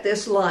right at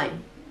this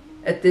line,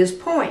 at this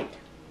point.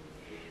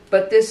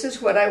 But this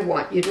is what I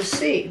want you to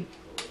see,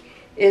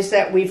 is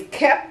that we've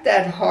kept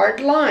that hard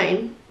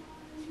line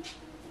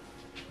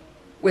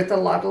with a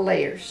lot of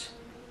layers.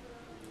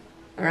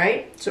 All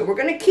right, so we're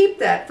going to keep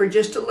that for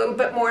just a little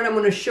bit more, and I'm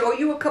going to show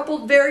you a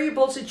couple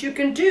variables that you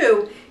can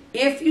do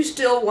if you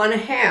still want to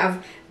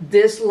have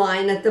this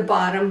line at the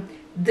bottom,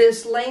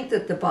 this length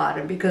at the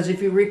bottom. Because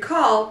if you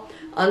recall,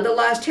 on the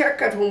last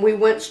haircut, when we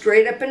went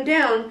straight up and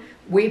down,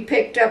 we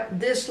picked up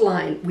this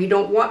line. We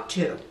don't want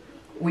to.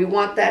 We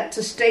want that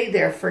to stay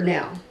there for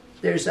now.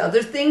 There's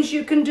other things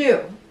you can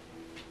do.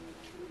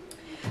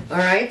 All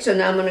right, so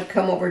now I'm going to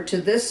come over to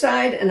this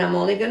side, and I'm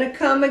only going to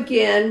come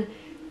again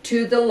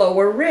to the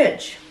lower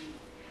ridge.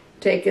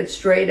 Take it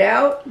straight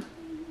out.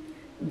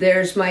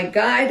 There's my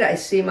guide. I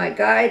see my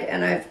guide,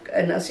 and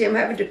I see I'm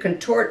having to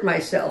contort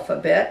myself a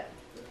bit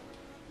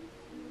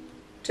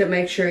to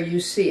make sure you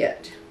see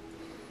it.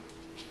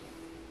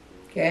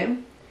 Okay,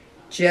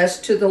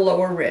 just to the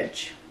lower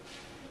ridge.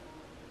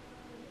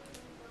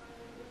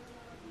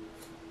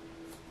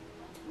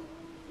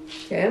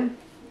 Okay,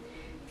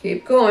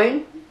 keep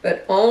going,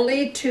 but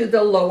only to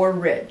the lower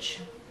ridge.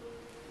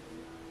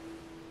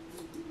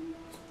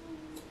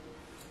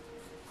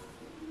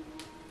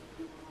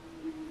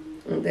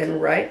 And then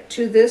right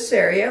to this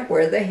area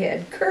where the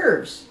head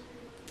curves.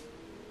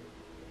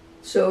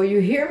 So you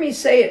hear me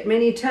say it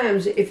many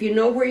times, if you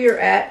know where you're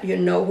at, you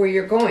know where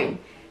you're going.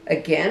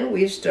 Again,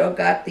 we've still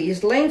got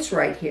these lengths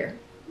right here.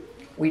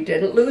 We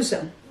didn't lose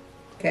them,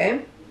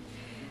 okay?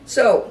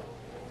 So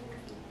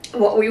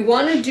what we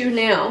want to do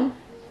now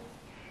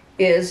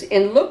is,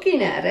 in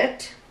looking at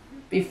it,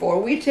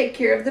 before we take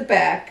care of the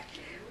back,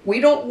 we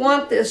don't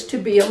want this to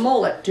be a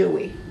mullet, do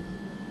we?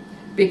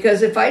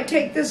 Because if I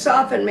take this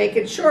off and make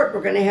it short,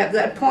 we're going to have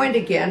that point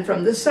again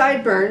from the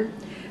sideburn.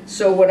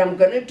 So what I'm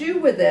going to do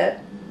with it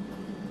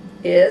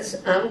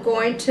is I'm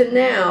going to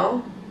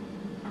now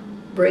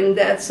Bring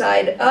that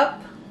side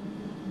up,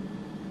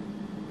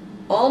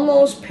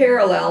 almost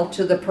parallel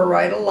to the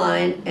parietal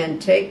line,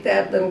 and take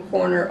that little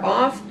corner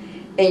off,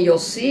 and you'll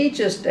see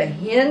just a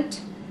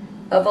hint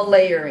of a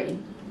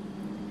layering.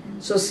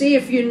 So see,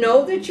 if you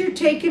know that you're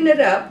taking it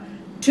up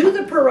to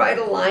the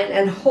parietal line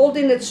and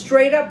holding it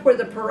straight up where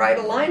the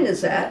parietal line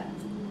is at,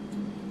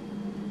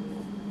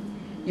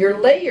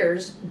 your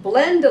layers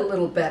blend a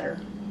little better.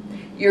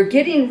 You're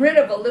getting rid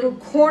of a little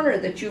corner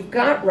that you've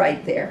got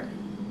right there.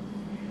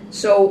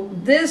 So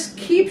this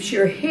keeps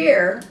your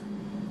hair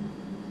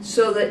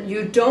so that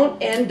you don't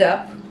end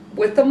up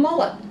with a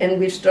mullet. And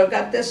we've still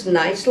got this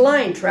nice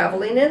line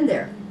traveling in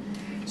there.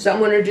 So I'm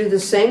going to do the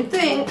same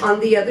thing on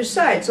the other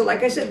side. So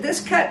like I said,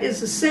 this cut is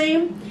the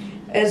same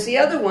as the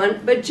other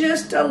one, but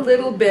just a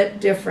little bit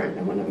different.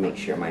 I want to make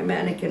sure my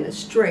mannequin is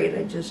straight.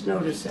 I just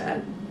noticed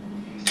that.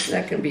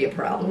 That can be a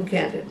problem,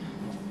 can't it?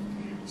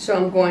 So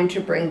I'm going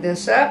to bring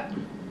this up.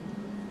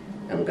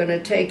 I'm going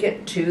to take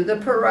it to the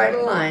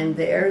parietal line.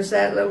 There's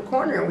that little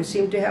corner. We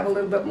seem to have a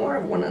little bit more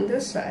of one on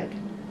this side.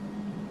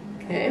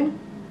 Okay.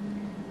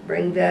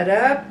 Bring that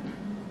up.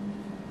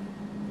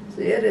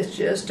 See it? It's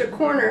just a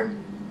corner.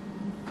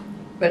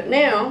 But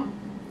now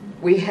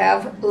we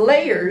have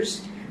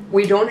layers.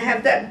 We don't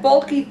have that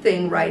bulky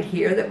thing right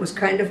here that was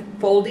kind of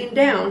folding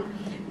down.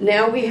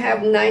 Now we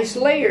have nice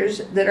layers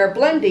that are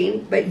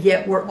blending, but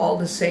yet we're all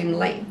the same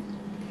length.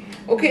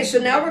 Okay, so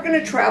now we're going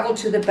to travel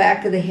to the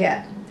back of the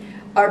head.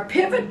 Our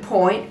pivot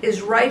point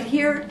is right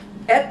here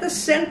at the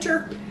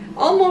center,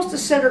 almost the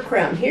center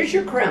crown. Here's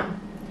your crown.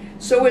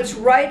 So it's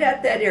right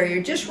at that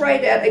area, just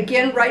right at,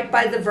 again, right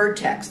by the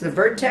vertex. The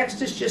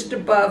vertex is just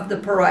above the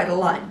parietal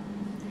line.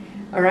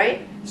 All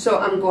right, so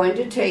I'm going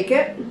to take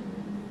it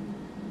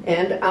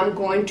and I'm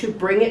going to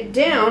bring it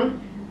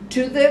down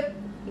to the,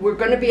 we're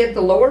going to be at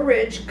the lower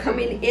ridge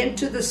coming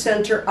into the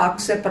center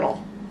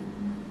occipital.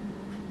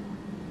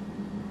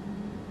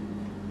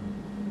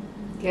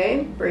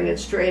 Okay, bring it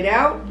straight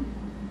out.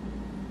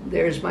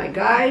 There's my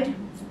guide.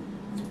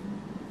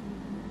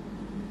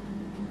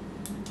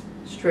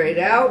 Straight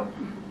out.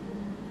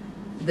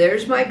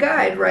 There's my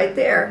guide right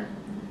there.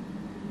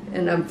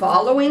 And I'm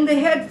following the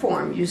head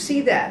form. You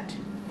see that?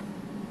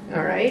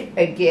 All right,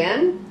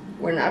 again,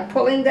 we're not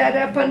pulling that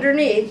up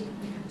underneath.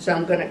 So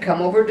I'm going to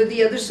come over to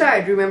the other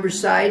side. Remember,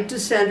 side to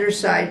center,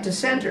 side to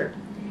center.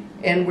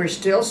 And we're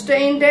still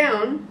staying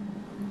down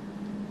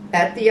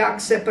at the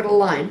occipital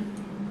line.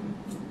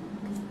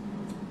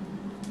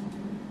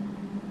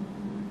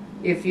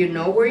 If you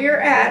know where you're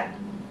at,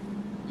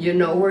 you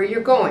know where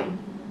you're going.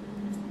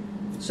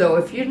 So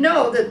if you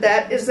know that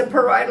that is the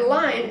parietal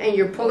line and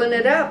you're pulling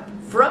it up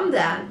from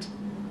that,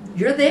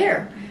 you're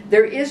there.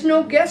 There is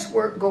no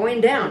guesswork going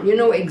down. You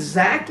know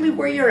exactly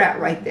where you're at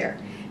right there.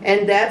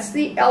 And that's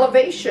the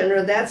elevation,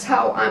 or that's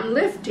how I'm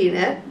lifting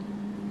it.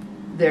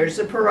 There's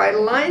the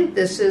parietal line.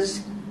 This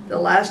is the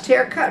last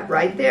haircut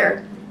right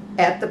there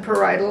at the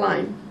parietal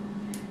line.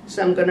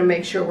 So I'm going to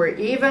make sure we're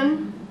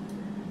even.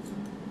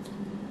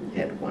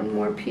 Add one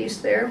more piece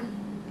there.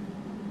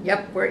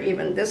 Yep, we're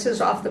even. This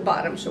is off the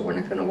bottom, so we're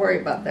not going to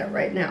worry about that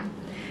right now.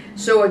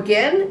 So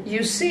again,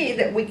 you see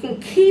that we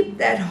can keep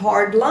that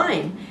hard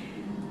line.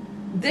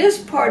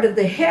 This part of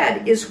the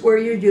head is where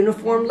your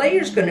uniform layer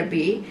is going to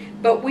be,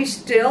 but we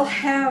still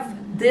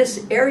have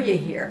this area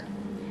here.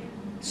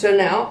 So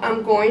now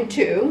I'm going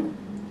to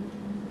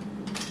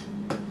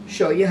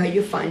show you how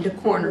you find a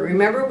corner.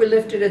 Remember, we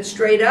lifted it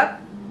straight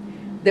up,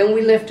 then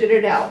we lifted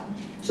it out.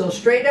 So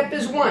straight up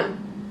is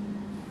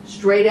 1.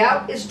 Straight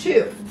out is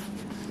 2.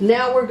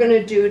 Now we're going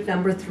to do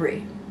number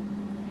 3.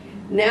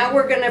 Now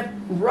we're going to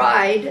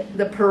ride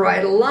the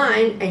parietal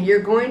line, and you're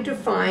going to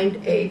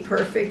find a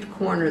perfect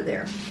corner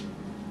there.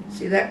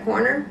 See that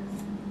corner?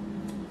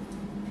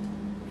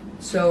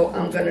 So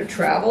I'm going to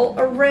travel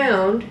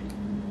around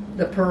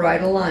the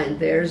parietal line.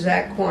 There's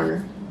that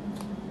corner.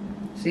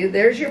 See,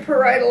 there's your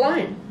parietal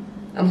line.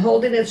 I'm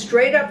holding it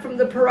straight up from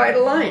the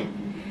parietal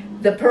line.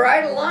 The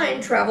parietal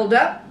line traveled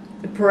up,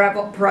 the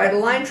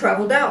parietal line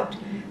traveled out.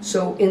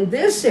 So in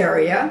this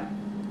area,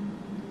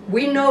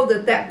 we know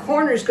that that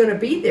corner is going to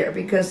be there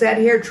because that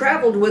hair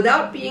traveled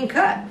without being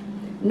cut.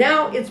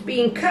 Now it's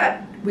being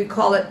cut. We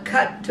call it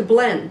cut to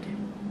blend.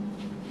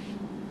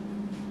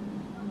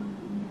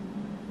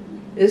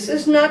 This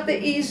is not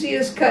the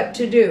easiest cut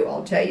to do,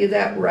 I'll tell you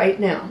that right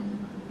now.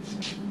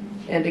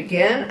 And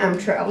again, I'm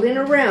traveling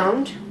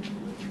around,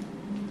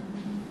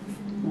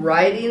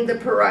 riding the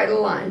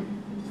parietal line.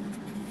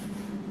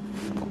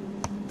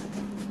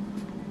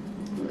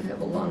 I have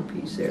a long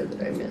piece there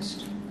that I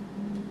missed.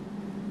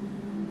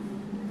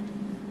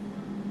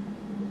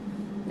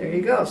 There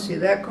you go, see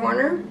that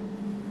corner?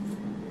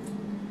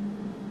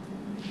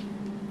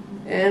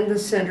 And the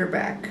center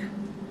back.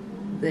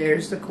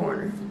 There's the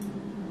corner.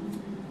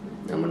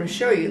 I'm going to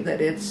show you that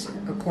it's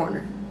a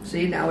corner.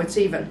 See, now it's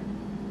even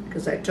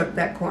because I took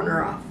that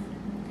corner off.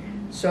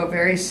 So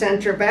very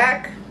center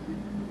back.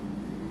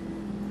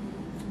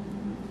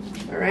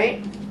 All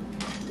right.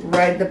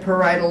 Ride the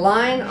parietal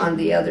line on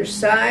the other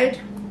side.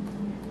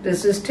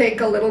 Does this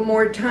take a little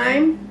more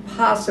time?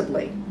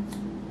 Possibly.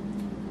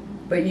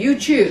 but you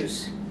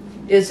choose.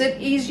 Is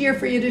it easier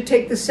for you to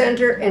take the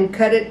center and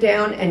cut it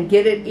down and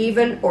get it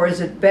even, or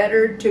is it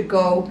better to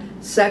go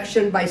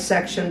section by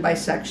section by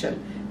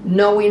section,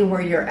 knowing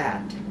where you're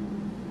at?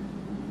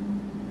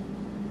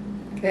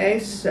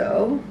 Okay,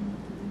 so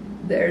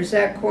there's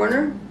that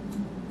corner.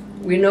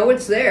 We know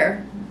it's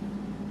there.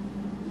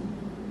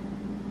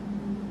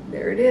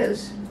 There it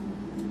is.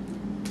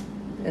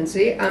 And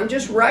see, I'm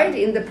just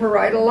writing the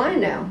parietal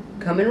line now,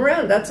 coming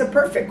around. That's a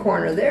perfect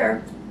corner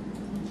there.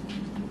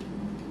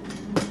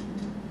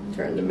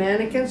 Turn the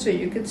mannequin so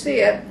you can see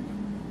it.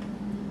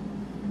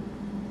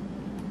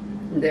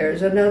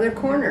 There's another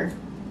corner.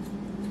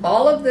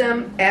 All of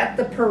them at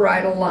the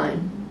parietal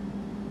line.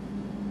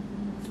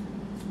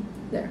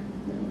 There.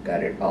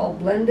 Got it all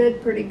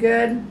blended pretty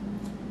good.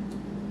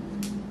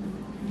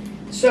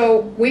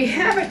 So we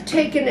haven't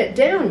taken it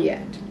down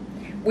yet.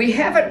 We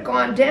haven't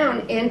gone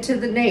down into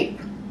the nape.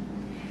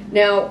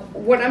 Now,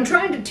 what I'm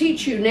trying to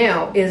teach you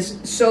now is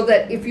so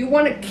that if you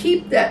want to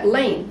keep that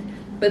length,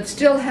 but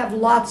still have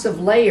lots of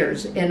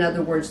layers, in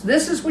other words,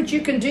 this is what you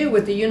can do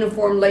with the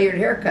uniform layered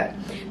haircut.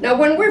 Now,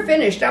 when we're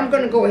finished, I'm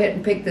going to go ahead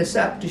and pick this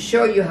up to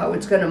show you how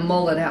it's going to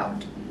mull it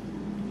out.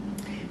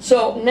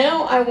 So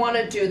now I want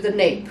to do the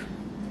nape.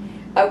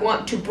 I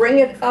want to bring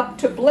it up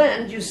to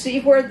blend. You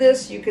see where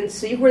this, you can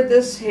see where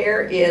this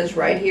hair is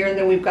right here, and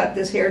then we've got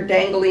this hair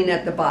dangling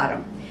at the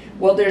bottom.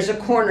 Well, there's a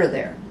corner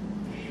there.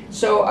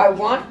 So I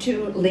want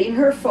to lean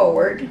her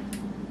forward,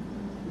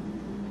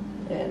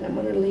 and I'm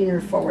going to lean her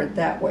forward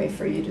that way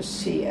for you to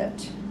see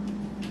it.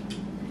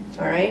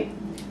 All right,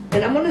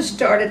 and I'm going to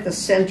start at the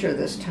center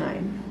this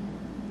time.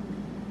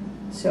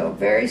 So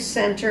very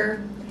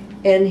center,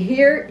 and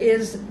here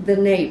is the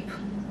nape.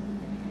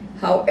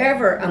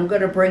 However, I'm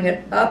going to bring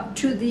it up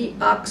to the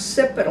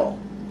occipital.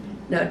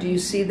 Now, do you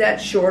see that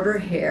shorter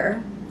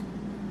hair?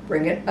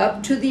 Bring it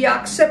up to the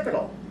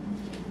occipital.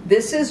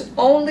 This is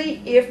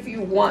only if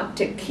you want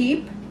to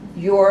keep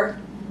your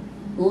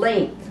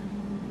length.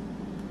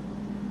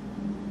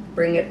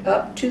 Bring it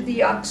up to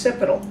the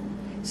occipital.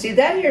 See,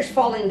 that hair's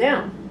falling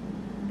down.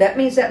 That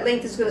means that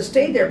length is going to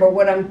stay there, but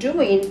what I'm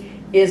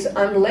doing is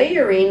I'm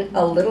layering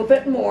a little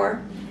bit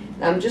more.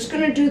 I'm just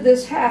going to do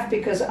this half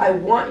because I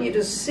want you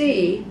to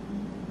see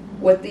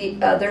what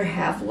the other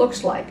half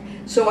looks like.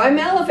 So I'm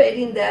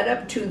elevating that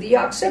up to the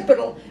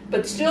occipital,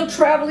 but still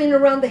traveling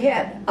around the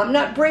head. I'm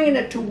not bringing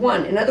it to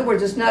one. In other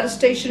words, it's not a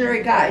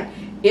stationary guide.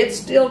 It's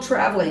still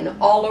traveling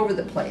all over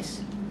the place.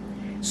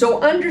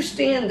 So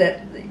understand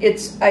that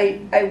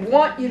I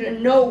want you to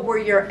know where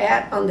you're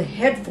at on the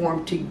head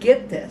form to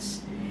get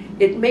this.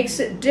 It makes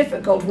it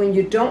difficult when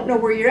you don't know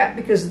where you're at,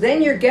 because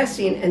then you're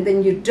guessing and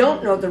then you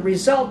don't know the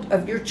result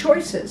of your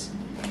choices.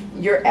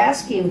 You're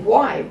asking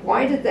why.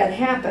 Why did that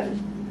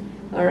happen?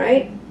 All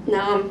right.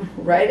 Now I'm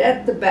right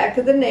at the back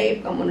of the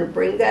nape. I'm going to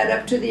bring that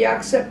up to the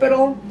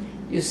occipital.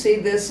 You see,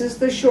 this is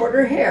the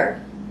shorter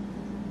hair.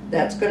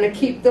 That's going to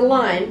keep the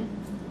line.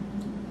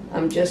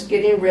 I'm just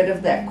getting rid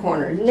of that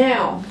corner.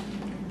 Now,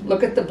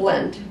 look at the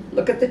blend.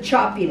 Look at the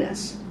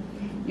choppiness.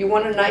 You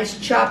want a nice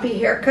choppy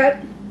haircut?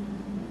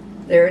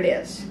 There it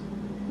is.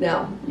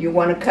 Now, you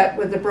want to cut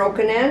with the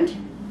broken end?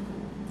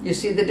 You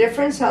see the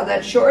difference, how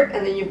that's short,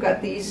 and then you've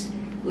got these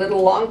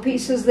little long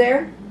pieces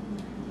there?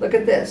 Look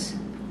at this.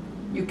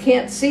 You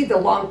can't see the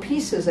long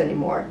pieces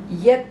anymore,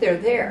 yet they're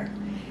there.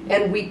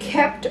 And we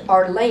kept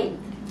our length.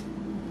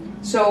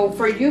 So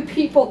for you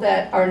people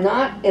that are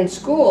not in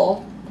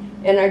school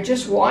and are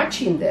just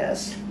watching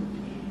this,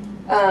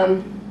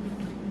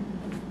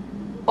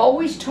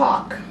 always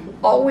talk,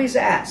 always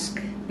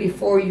ask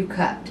before you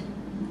cut.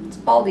 It's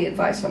all the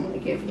advice I'm going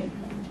to give you.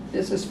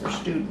 This is for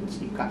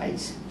students, you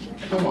guys.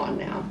 Come on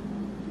now.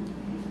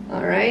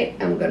 All right,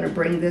 I'm going to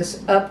bring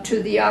this up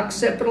to the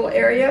occipital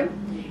area.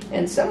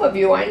 And some of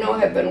you I know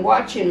have been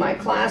watching my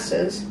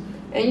classes,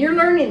 and you're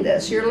learning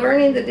this. You're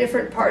learning the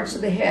different parts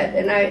of the head,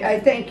 and I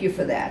thank you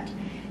for that.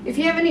 If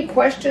you have any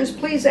questions,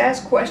 please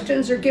ask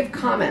questions or give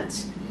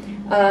comments.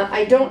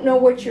 I don't know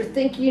what you're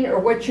thinking or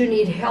what you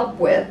need help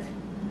with,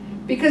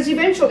 because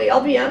eventually,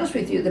 I'll be honest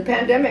with you, the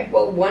pandemic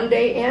will one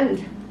day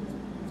end.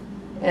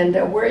 And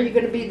where are you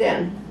going to be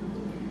then?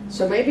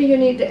 So maybe you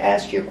need to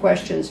ask your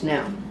questions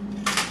now.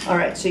 All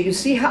right, so you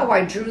see how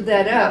I drew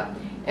that up,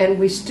 and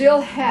we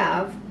still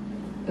have,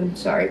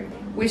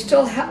 we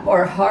still have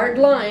our hard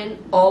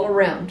line all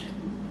around.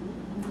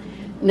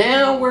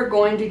 Now we're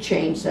going to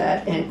change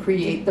that and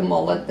create the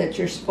mullet that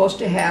you're supposed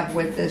to have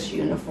with this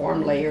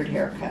uniform layered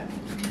haircut.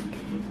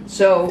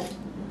 So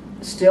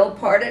still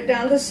part it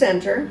down the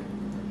center,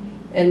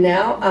 and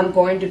now I'm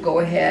going to go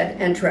ahead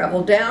and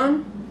travel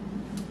down,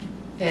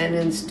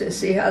 and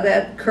see how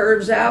that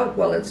curves out?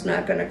 Well, it's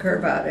not going to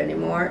curve out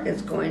anymore.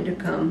 It's going to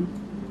come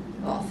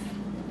off.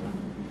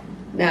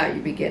 Now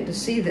you begin to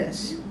see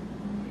this.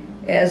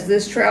 As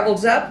this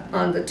travels up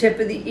on the tip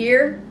of the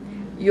ear,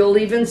 you'll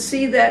even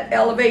see that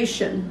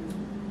elevation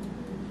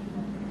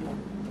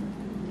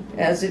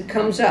as it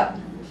comes up.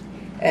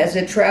 As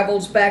it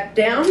travels back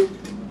down,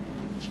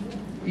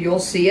 you'll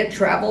see it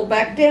travel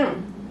back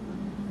down.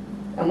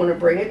 I'm going to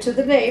bring it to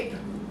the nape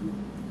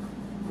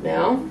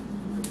now,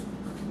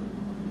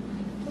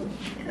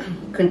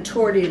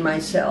 contorting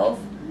myself.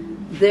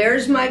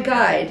 There's my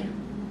guide.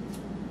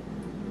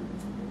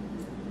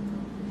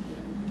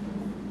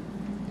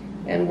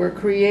 And we're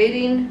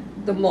creating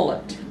the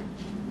mullet.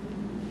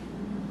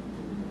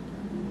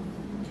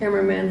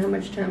 Cameraman, how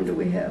much time do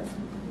we have?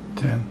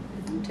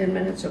 10. 10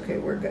 minutes? Okay,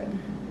 we're good.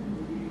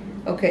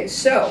 Okay,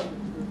 so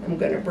I'm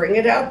going to bring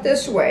it out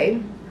this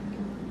way.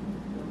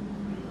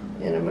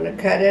 And I'm going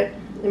to cut it.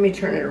 Let me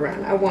turn it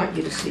around. I want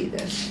you to see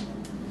this.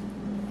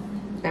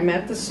 I'm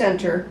at the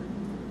center.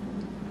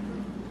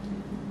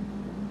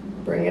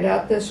 Bring it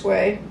out this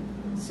way.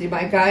 See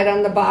my guide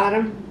on the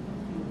bottom?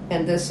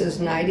 And this is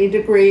 90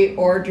 degree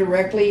or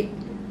directly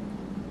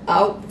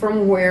out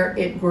from where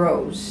it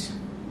grows.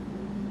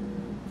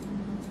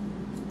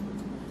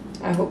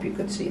 I hope you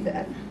could see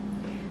that.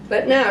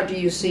 But now, do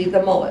you see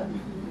the mullet?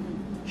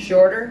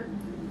 Shorter,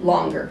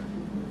 longer.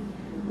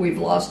 We've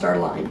lost our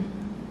line.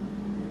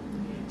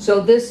 So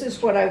this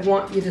is what I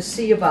want you to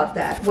see about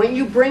that. When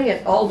you bring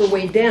it all the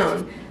way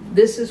down,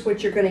 this is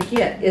what you're going to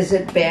get. Is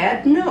it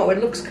bad? No, it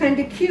looks kind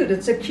of cute.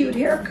 It's a cute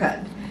haircut.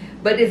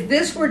 But if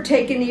this were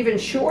taken even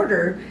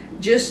shorter,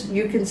 just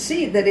you can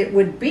see that it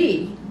would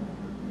be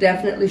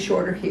definitely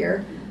shorter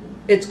here.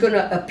 It's going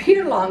to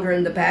appear longer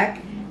in the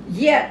back,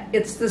 yet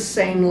it's the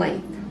same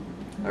length.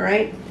 All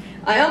right?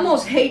 I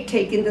almost hate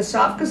taking this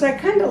off because I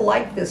kind of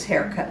like this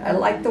haircut. I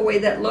like the way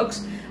that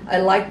looks. I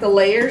like the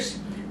layers,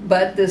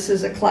 but this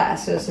is a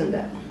class, isn't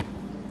it?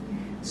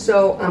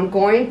 So I'm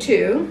going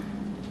to,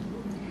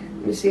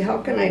 let me see, how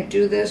can I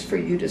do this for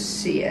you to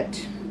see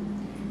it?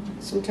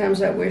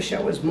 Sometimes I wish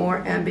I was more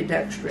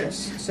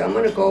ambidextrous. So I'm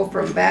going to go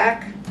from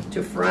back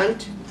to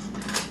front,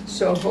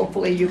 so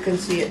hopefully you can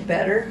see it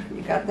better.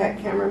 You got that,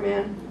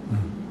 cameraman?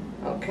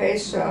 Okay,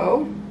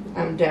 so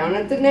I'm down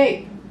at the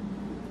nape,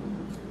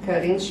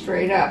 cutting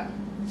straight up.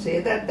 See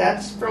that?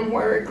 That's from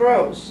where it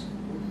grows.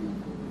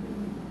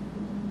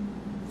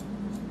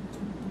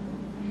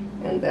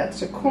 And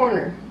that's a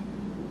corner.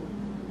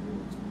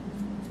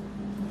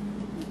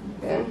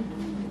 Okay.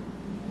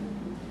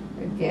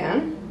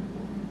 Again,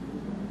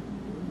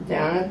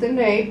 down at the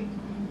nape.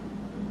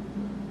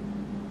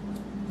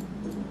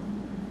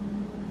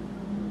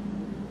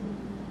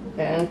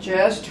 And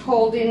just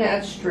holding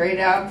that straight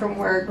out from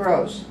where it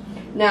grows.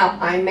 Now,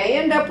 I may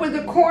end up with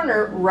a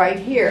corner right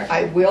here.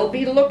 I will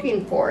be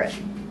looking for it.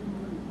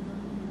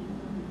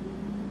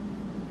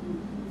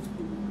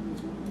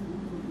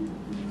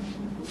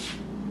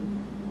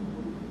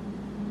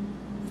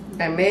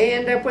 I may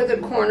end up with a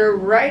corner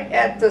right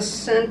at the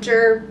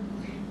center,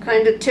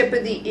 kind of tip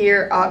of the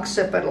ear,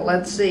 occipital.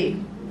 Let's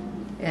see.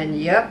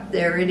 And yep,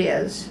 there it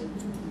is.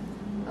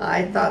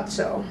 I thought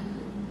so.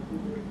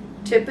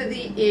 Tip of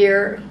the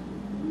ear,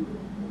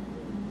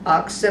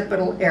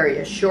 occipital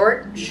area.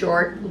 Short,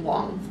 short,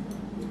 long.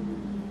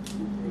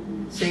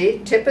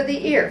 See, tip of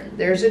the ear.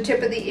 There's a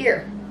tip of the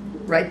ear.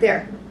 Right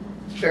there.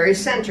 Very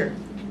center.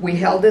 We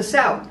held this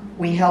out.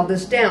 We held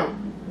this down.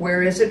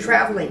 Where is it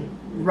traveling?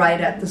 Right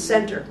at the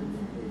center.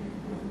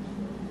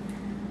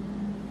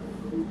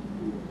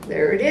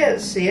 There it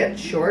is. See it?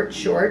 Short,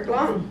 short,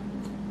 long.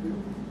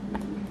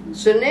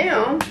 So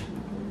now,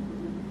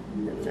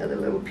 another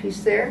little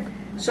piece there.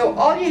 So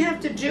all you have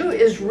to do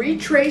is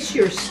retrace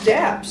your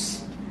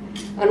steps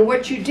on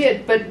what you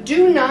did, but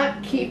do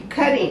not keep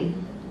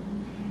cutting.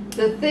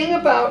 The thing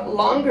about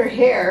longer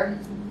hair,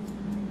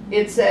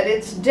 it's that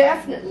it's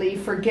definitely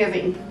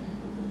forgiving.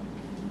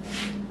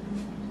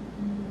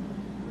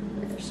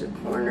 There's the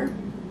corner.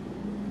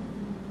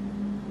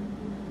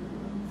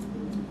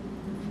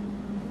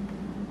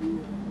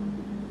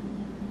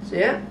 See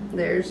it?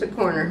 There's the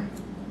corner.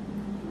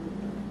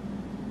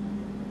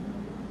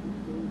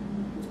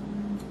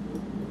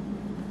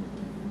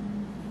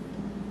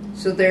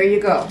 So there you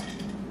go.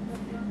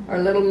 Our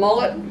little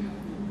mullet.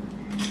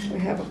 We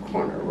have a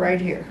corner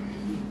right here.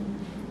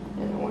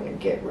 And I want to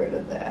get rid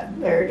of that.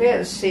 There it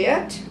is. See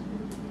it?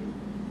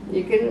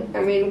 You can,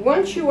 I mean,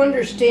 once you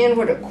understand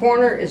what a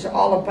corner is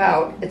all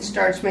about, it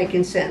starts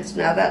making sense.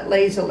 Now that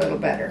lays a little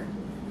better.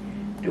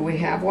 Do we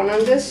have one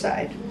on this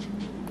side?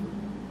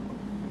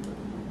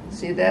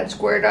 See that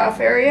squared off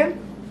area?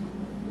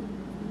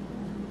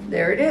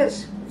 There it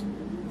is.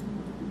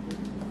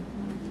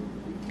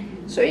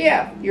 So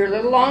yeah, you're a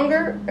little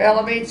longer,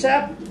 elevates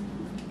up.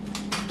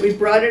 We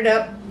brought it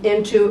up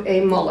into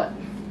a mullet.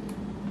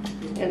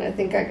 And I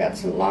think I got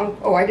some long,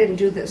 oh, I didn't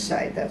do this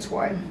side, that's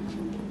why.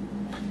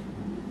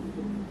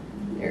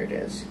 There it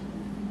is.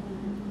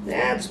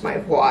 That's my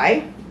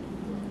why.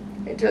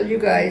 I tell you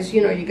guys,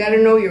 you know, you got to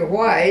know your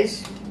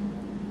whys.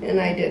 And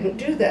I didn't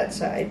do that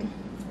side.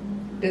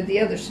 Did the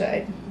other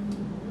side.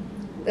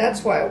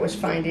 That's why I was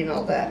finding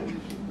all that.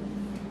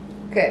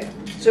 Okay,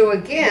 so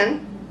again,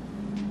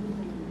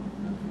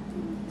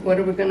 what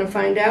are we going to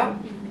find out?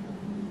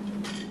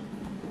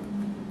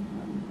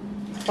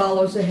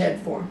 Follows the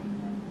head form.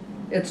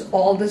 It's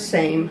all the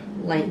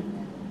same length.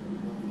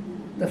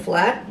 The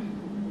flat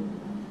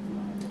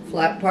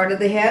part of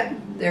the head,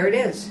 there it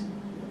is.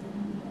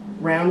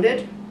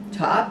 Rounded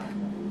top,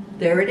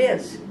 there it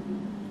is.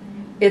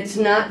 It's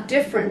not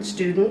different,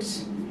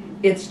 students.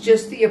 It's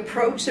just the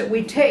approach that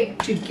we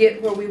take to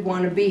get where we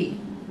want to be.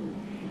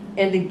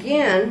 And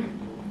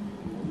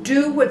again,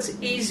 do what's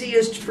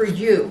easiest for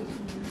you.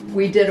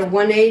 We did a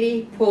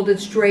 180, pulled it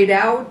straight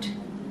out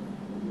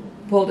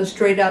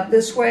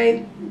this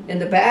way in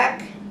the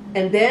back,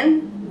 and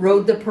then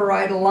rode the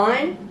parietal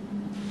line.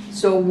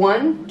 So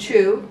 1,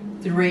 2,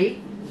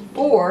 3,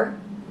 4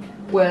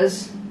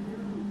 was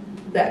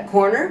that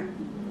corner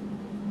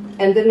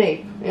and the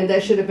nape. And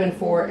that should have been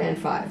 4 and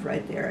 5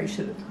 right there. I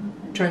should have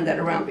turned that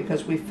around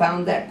because we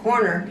found that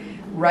corner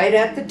right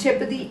at the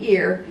tip of the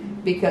ear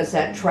because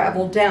that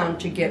traveled down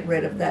to get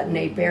rid of that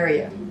nape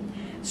area.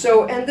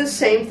 So, and the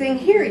same thing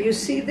here. You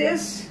see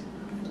this?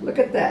 Look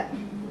at that.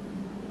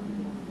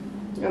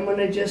 I'm going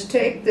to just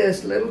take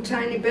this little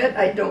tiny bit.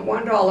 I don't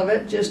want all of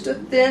it. Just a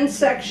thin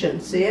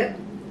section. See it?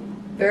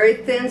 Very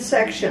thin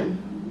section.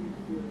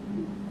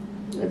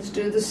 Let's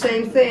do the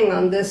same thing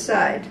on this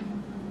side.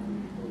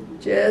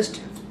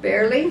 Just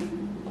barely.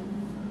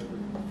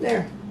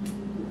 There.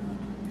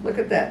 Look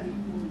at that.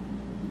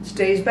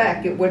 Stays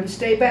back. It wouldn't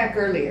stay back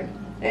earlier.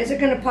 Is it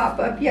going to pop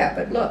up? Yeah,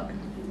 but look.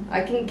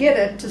 I can get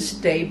it to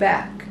stay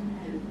back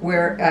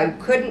where I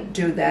couldn't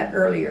do that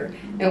earlier.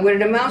 And what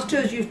it amounts to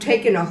is you've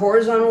taken a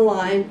horizontal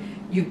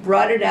line, you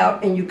brought it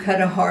out, and you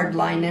cut a hard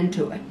line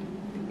into it.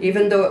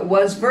 Even though it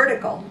was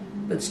vertical,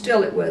 but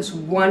still it was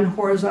one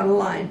horizontal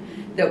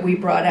line that we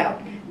brought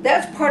out.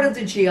 That's part of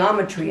the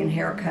geometry in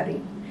hair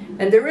cutting.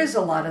 And there is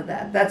a lot of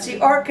that. That's the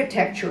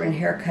architecture in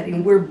hair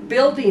cutting. We're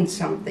building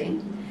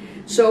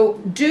something. So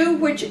do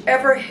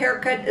whichever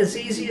haircut is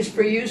easiest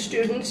for you,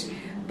 students.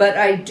 But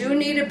I do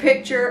need a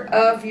picture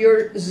of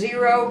your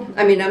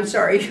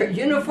your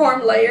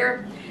uniform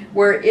layer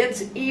where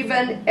it's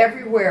even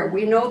everywhere.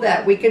 We know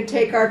that. We can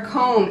take our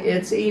comb.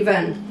 It's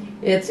even.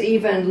 It's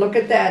even. Look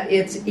at that.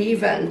 It's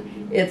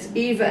even. It's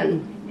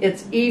even.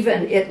 It's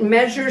even. It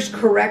measures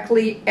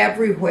correctly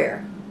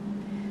everywhere.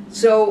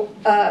 So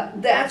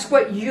that's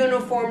what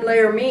uniform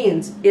layer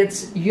means.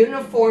 It's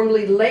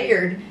uniformly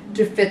layered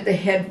to fit the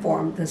head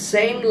form. The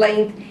same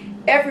length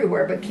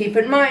everywhere. But keep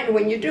in mind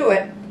when you do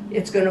it,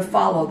 it's going to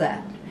follow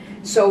that.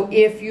 So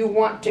if you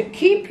want to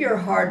keep your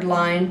hard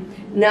line,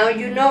 now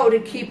you know to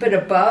keep it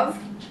above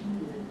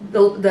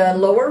the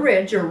lower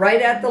ridge, or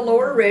right at the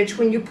lower ridge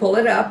when you pull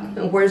it up.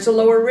 And where's the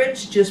lower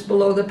ridge? Just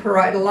below the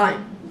parietal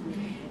line.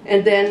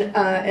 And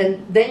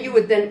then you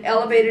would then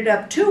elevate it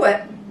up to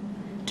it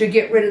to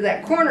get rid of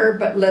that corner,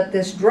 but let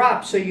this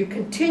drop so you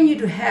continue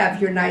to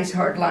have your nice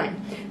hard line.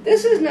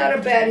 This is not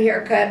a bad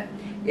haircut.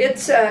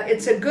 It's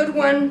a good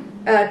one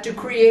to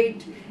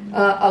create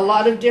a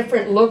lot of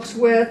different looks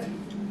with.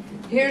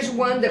 Here's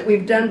one that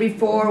we've done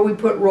before. We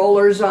put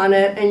rollers on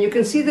it, and you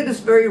can see that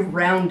it's very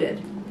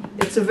rounded.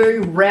 It's a very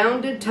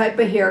rounded type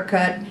of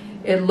haircut.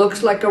 It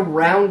looks like a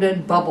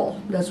rounded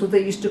bubble. That's what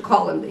they used to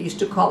call them. They used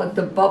to call it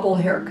the bubble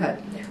haircut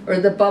or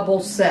the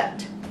bubble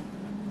set.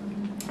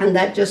 And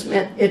that just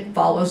meant it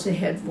follows the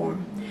head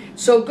form.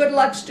 So good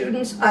luck,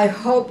 students. I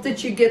hope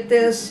that you get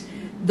this.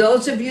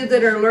 Those of you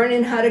that are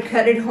learning how to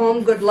cut at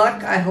home, good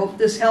luck. I hope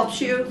this helps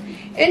you.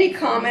 Any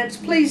comments,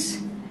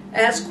 please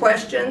ask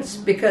questions,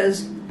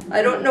 because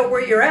I don't know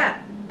where you're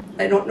at.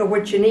 I don't know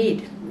what you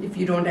need if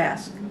you don't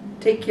ask.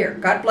 Take care.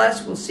 God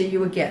bless. We'll see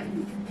you again.